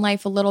up on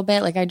life a little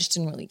bit. Like I just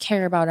didn't really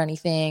care about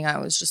anything. I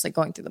was just like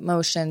going through the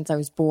motions. I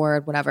was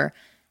bored, whatever.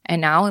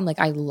 And now I'm like,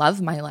 I love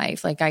my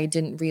life. Like I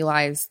didn't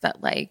realize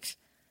that like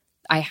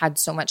I had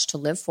so much to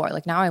live for.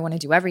 Like now I want to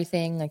do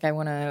everything. Like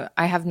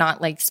I have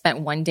not like spent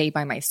one day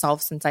by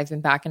myself since I've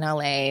been back in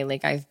LA.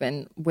 Like I've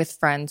been with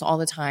friends all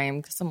the time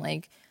because I'm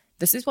like,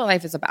 this is what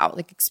life is about,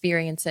 like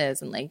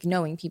experiences and like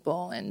knowing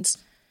people and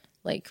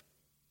like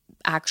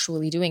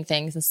actually doing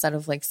things instead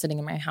of like sitting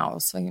in my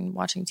house and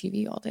watching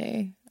TV all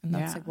day. And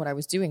that's like what I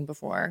was doing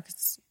before.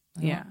 It's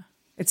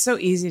so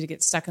easy to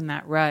get stuck in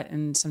that rut.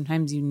 And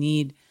sometimes you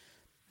need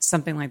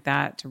something like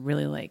that to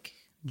really like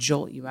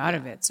jolt you out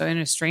of it. So in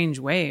a strange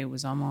way, it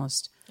was a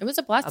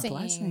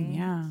blessing.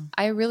 Yeah.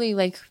 I really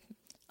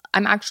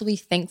I'm actually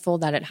thankful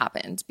that it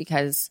happened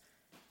because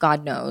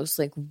God knows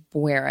like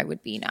where I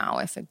would be now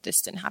if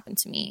this didn't happen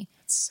to me.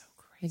 It's so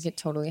crazy. Like, it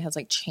totally has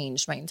like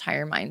changed my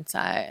entire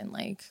mindset and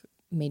like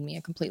made me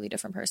a completely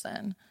different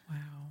person.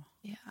 Wow.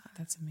 Yeah.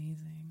 That's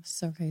amazing.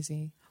 So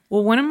crazy.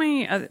 Well, one of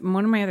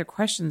my other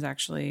questions,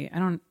 actually, I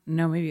don't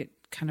know, maybe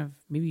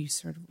you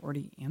sort of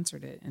already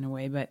answered it in a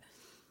way, but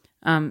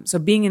so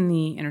being in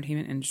the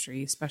entertainment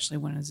industry, especially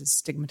when it's as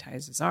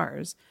stigmatized as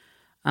ours,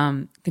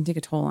 can take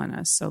a toll on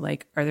us. So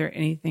like, are there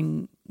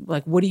anything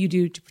like, what do you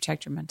do to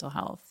protect your mental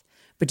health?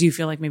 But do you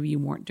feel like maybe you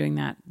weren't doing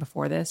that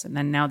before this? And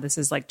then now this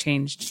is like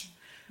changed.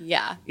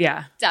 Yeah.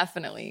 Yeah.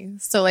 Definitely.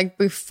 So like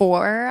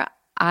before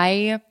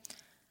I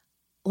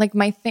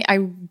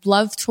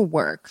love to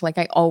work. Like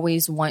I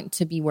always want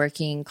to be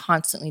working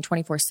constantly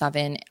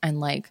 24/7. And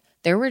like,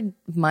 there were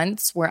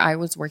months where I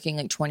was working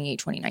like 28,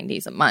 29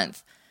 days a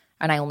month.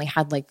 And I only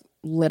had like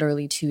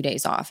literally 2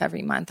 days off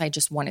every month. I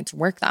just wanted to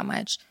work that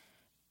much.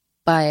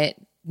 But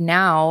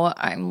now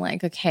I'm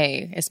like,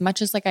 okay, as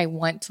much as like I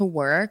want to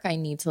work, I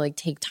need to like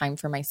take time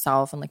for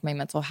myself and like my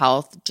mental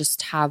health,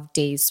 just have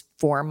days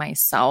for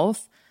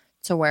myself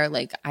to where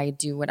like I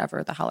do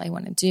whatever the hell I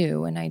want to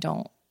do. And I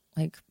don't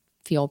like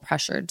feel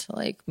pressured to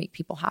like make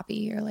people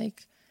happy or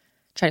like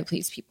try to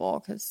please people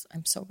because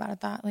I'm so bad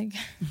at that. Like,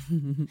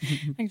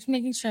 like just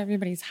making sure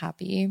everybody's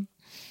happy.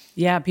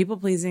 Yeah. People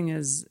pleasing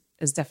is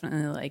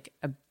definitely like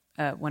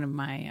one of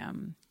my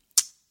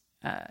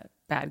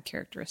bad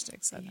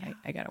characteristics that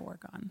I got to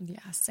work on.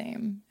 Yeah,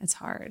 same. It's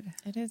hard.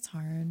 It is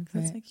hard.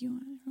 It's like you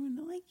want everyone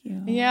to like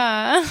you.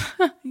 Yeah.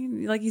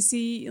 Like you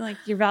see like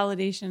your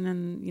validation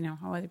and you know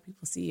how other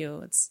people see you.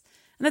 And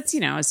that's, you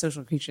know, as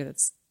social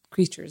creatures,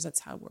 that's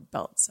how we're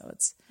built. So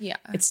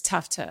it's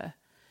tough to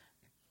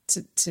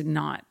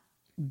not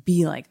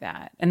be like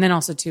that. And then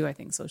also too, I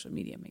think social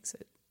media makes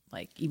it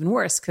like even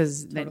worse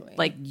because then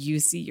like you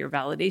see your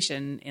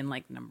validation in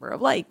like number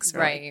of likes or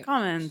like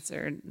comments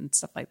and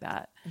stuff like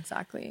that.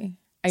 Exactly.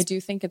 I do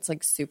think it's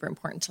like super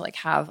important to like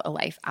have a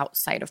life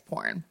outside of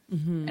porn.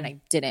 Mm-hmm. And I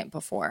didn't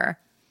before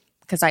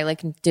because I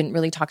like didn't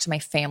really talk to my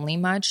family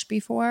much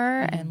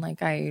before. And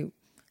like I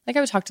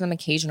would talk to them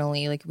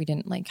occasionally. Like we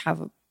didn't like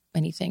have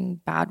anything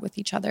bad with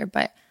each other.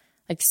 But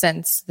like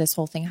since this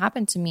whole thing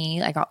happened to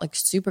me, I got like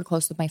super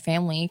close with my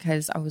family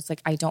because I was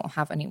like, I don't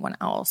have anyone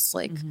else.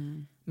 Like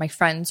my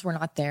friends were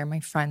not there. My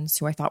friends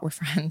who I thought were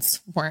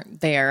friends weren't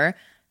there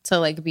to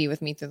like be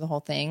with me through the whole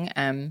thing.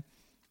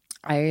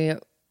 I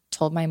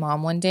told my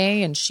mom one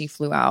day and she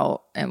flew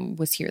out and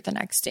was here the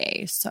next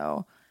day.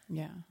 So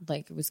yeah,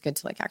 like it was good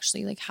to like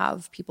actually like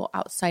have people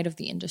outside of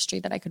the industry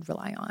that I could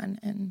rely on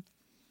and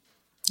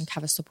like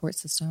have a support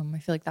system. I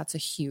feel like that's a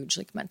huge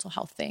like mental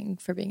health thing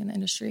for being in the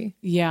industry.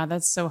 Yeah,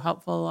 that's so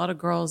helpful. A lot of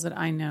girls that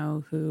I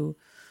know who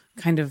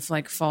kind of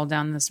like fall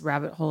down this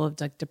rabbit hole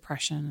of like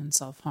depression and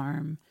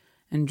self-harm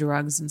and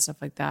drugs and stuff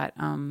like that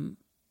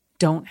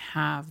don't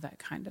have that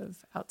kind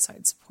of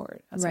outside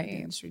support outside the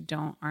industry,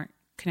 aren't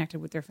connected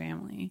with their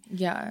family.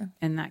 Yeah.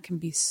 And that can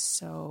be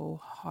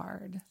so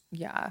hard.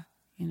 Yeah.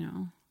 You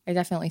know? I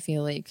definitely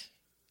feel like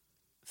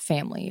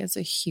family is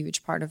a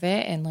huge part of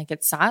it. And like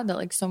it's sad that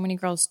like so many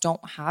girls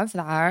don't have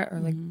that,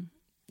 or like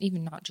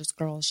even not just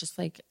girls, just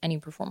like any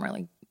performer.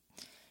 Like,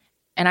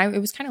 and it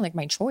was kind of like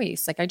my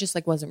choice. Like I just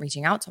like wasn't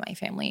reaching out to my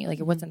family. Like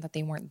it wasn't that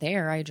they weren't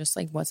there. I just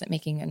like wasn't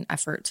making an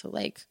effort to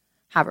like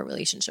have a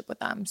relationship with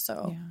them.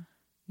 So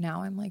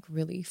now I'm like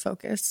really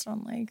focused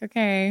on like,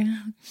 okay,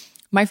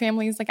 my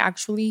family is like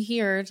actually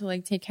here to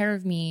like take care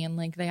of me and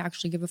like they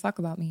actually give a fuck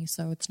about me.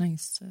 So it's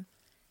nice to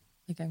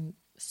like, I'm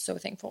so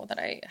thankful that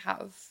I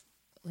have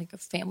like a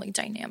family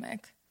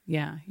dynamic.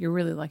 Yeah. You're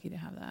really lucky to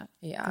have that.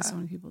 Yeah. Because so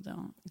many people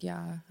don't.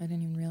 Yeah. I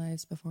didn't even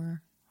realize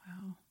before.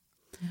 Wow.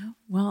 Yeah.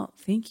 Well,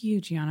 thank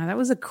you, Gianna. That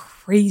was a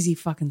crazy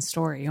fucking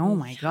story. Oh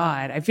my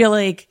God. I feel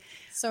like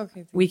so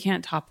crazy. We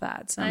can't top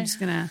that. So I'm just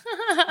going to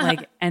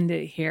like end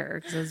it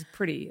here because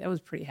that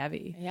was pretty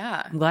heavy.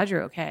 Yeah. I'm glad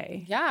you're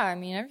okay. Yeah. I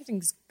mean,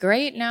 everything's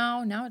great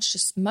now. Now it's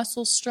just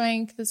muscle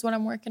strength is what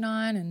I'm working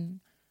on, and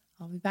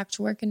I'll be back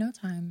to work in no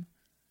time.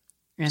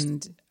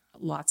 And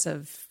lots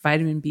of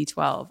vitamin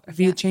B12. Have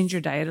you changed your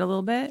diet a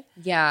little bit?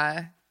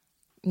 Yeah.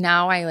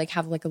 Now I like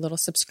have like a little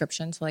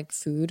subscription to like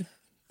food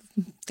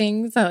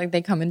things that like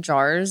they come in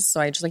jars.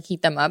 So I just like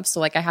heat them up. So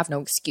like I have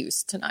no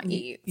excuse to not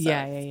eat. So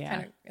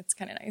it's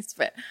kind of nice.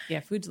 But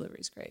yeah, food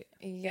delivery is great.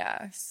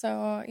 Yeah.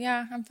 So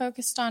yeah, I'm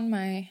focused on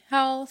my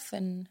health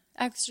and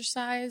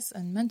exercise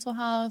and mental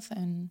health.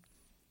 And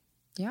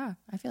yeah,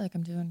 I feel like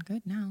I'm doing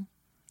good now.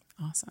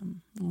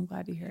 Awesome. I'm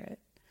glad to hear it.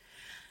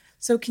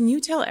 So can you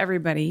tell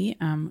everybody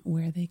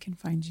where they can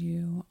find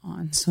you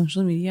on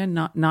social media?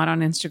 Not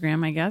on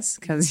Instagram, I guess,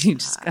 because you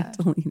just got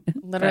deleted.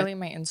 Literally,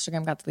 my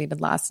Instagram got deleted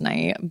last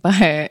night.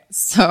 But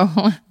so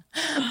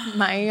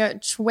my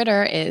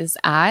Twitter is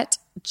at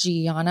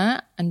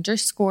Gianna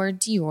 _Dior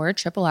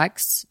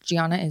XXX.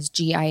 Gianna is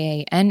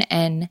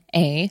GIANNA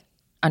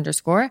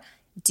 _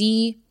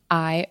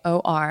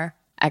 DIOR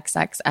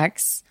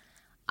XXX.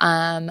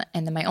 And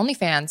then my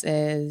OnlyFans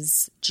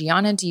is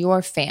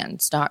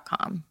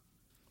GiannaDiorFans.com.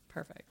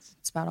 Perfect.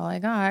 That's about all I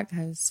got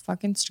because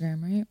fuck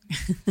Instagram, right?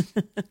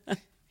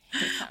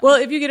 Well,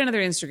 if you get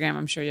another Instagram,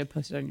 I'm sure you'll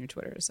post it on your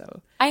Twitter.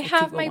 So I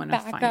have my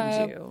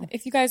backup.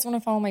 If you guys want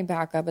to follow my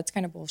backup, it's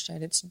kind of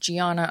bullshit. It's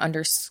Gianna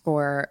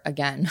 _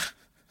 again.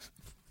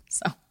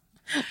 So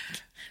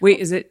wait,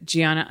 is it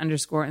Gianna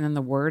 _ and then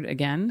the word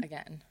again?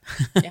 Again.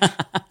 Yeah.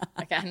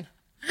 Again.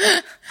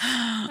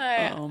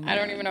 I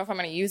don't even know if I'm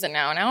going to use it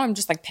now. Now I'm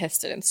just like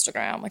pissed at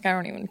Instagram. Like I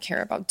don't even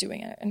care about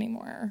doing it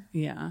anymore.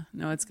 Yeah.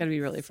 No, it's got to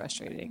be really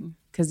frustrating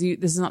because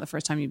this is not the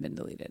first time you've been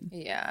deleted.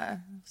 Yeah.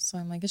 So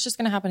I'm like, it's just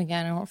going to happen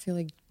again. I don't feel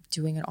like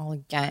doing it all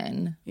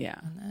again. Yeah.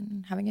 And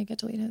then having it get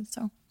deleted.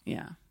 So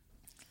yeah.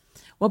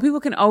 Well, people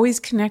can always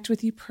connect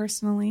with you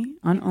personally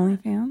on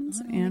OnlyFans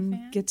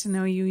and get to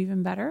know you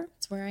even better.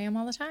 That's where I am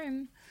all the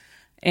time.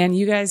 And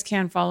you guys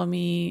can follow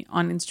me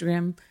on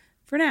Instagram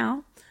for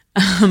now.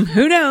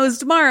 Who knows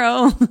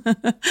tomorrow?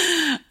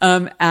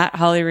 At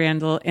Holly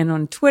Randall, and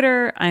on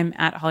Twitter I'm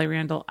at Holly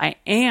Randall. I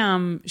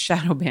am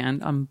shadow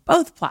banned on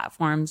both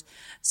platforms,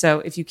 so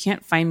if you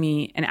can't find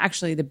me, and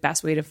actually the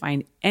best way to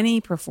find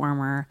any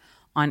performer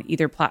on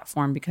either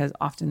platform, because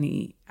often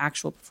the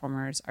actual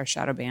performers are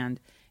shadow banned,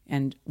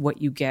 and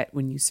what you get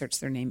when you search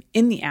their name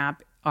in the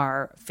app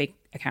are fake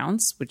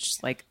accounts,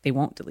 which like they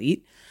won't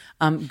delete.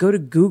 Go to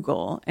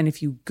Google, and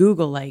if you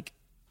Google like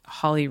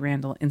Holly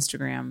Randall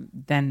Instagram,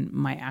 then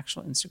my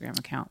actual Instagram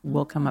account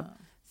will come up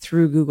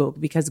through Google,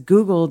 because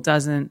Google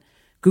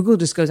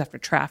just goes after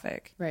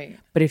traffic. Right.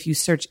 But if you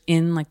search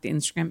in like the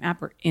Instagram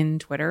app or in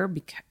Twitter,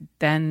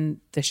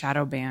 then the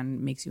shadow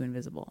ban makes you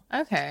invisible.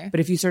 Okay.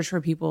 But if you search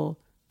for people,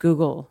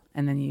 Google,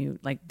 and then you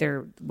like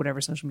their whatever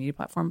social media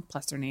platform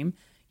plus their name,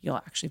 you'll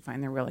actually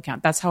find their real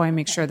account. That's how I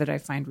make sure that I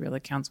find real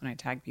accounts when I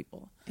tag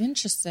people.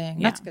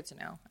 Interesting. Yeah. That's good to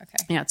know. Okay.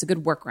 Yeah, it's a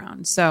good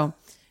workaround. So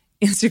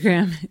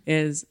Instagram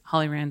is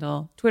Holly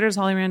Randall. Twitter is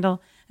Holly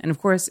Randall. And of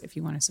course, if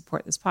you want to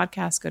support this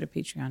podcast, go to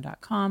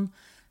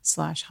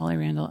patreon.com/Holly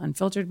Randall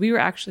Unfiltered. We were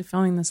actually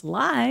filming this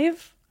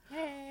live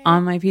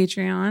on my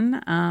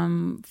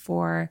Patreon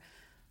for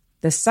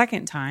the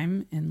second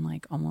time in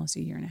like almost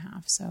a year and a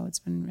half. So it's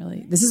been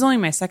really, this is only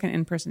my second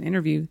in-person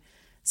interview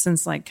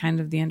since like kind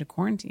of the end of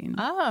quarantine.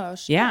 Oh,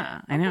 sure.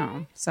 Yeah, I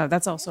know. So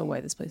that's also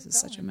why this place is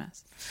such a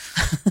mess.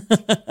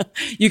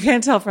 You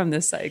can't tell from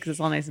this side because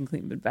it's all nice and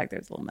clean, but back there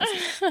it's a little messy.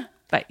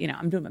 But, you know,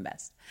 I'm doing my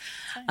best.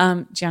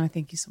 Gianna,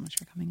 thank you so much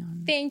for coming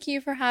on. Thank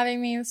you for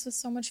having me. This was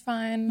so much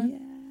fun.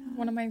 Yeah.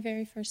 One of my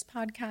very first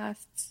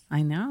podcasts.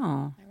 I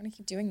know. I want to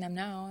keep doing them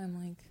now.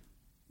 I'm like...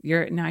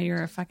 You're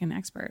a fucking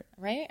expert.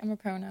 Right? I'm a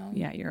pro now.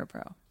 Yeah, you're a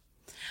pro.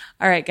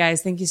 All right,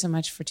 guys. Thank you so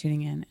much for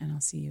tuning in, and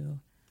I'll see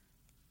you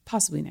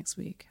possibly next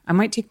week. I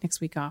might take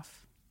next week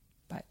off,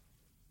 but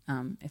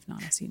if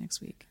not, I'll see you next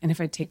week. And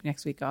if I take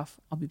next week off,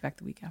 I'll be back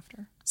the week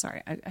after.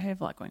 Sorry, I have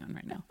a lot going on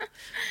right now.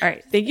 All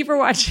right. Thank you for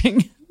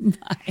watching.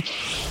 Bye.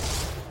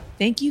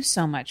 Thank you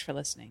so much for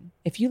listening.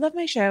 If you love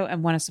my show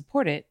and want to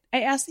support it,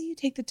 I ask that you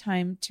take the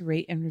time to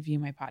rate and review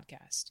my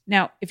podcast.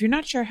 Now, if you're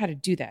not sure how to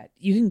do that,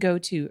 you can go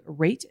to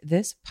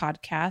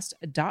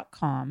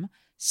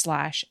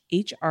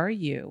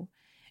ratethispodcast.com/HRU,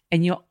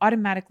 and you'll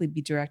automatically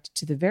be directed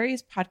to the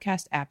various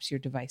podcast apps your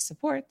device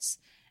supports,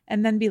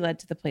 and then be led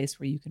to the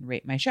place where you can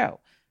rate my show.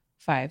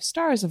 5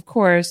 stars, of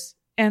course,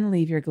 and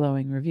leave your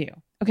glowing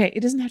review. Okay, it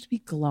doesn't have to be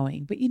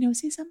glowing, but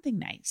say something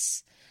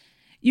nice.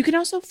 You can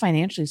also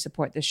financially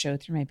support this show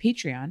through my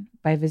Patreon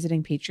by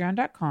visiting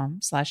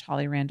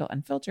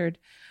patreon.com/HollyRandallUnfiltered,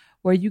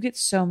 where you get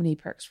so many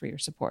perks for your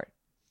support.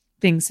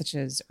 Things such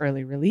as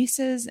early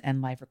releases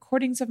and live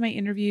recordings of my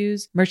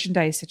interviews,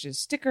 merchandise such as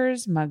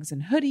stickers, mugs,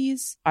 and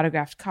hoodies,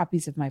 autographed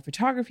copies of my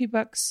photography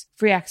books,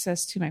 free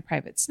access to my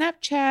private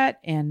Snapchat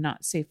and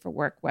Not Safe for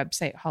Work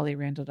website,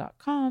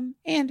 hollyrandall.com,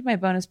 and my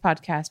bonus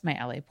podcast, My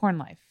LA Porn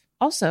Life.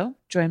 Also,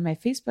 join my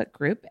Facebook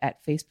group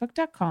at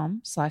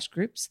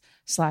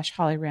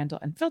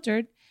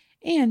facebook.com/groups/HollyRandallUnfiltered,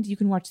 and you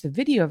can watch the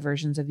video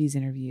versions of these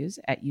interviews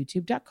at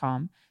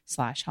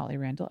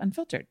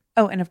youtube.com/HollyRandallUnfiltered.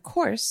 Oh, and of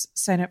course,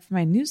 sign up for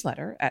my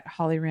newsletter at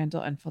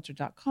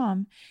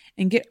hollyrandallunfiltered.com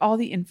and get all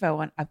the info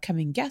on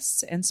upcoming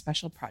guests and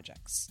special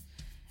projects.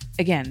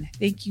 Again,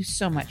 thank you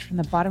so much from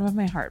the bottom of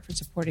my heart for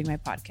supporting my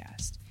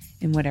podcast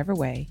in whatever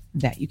way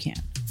that you can.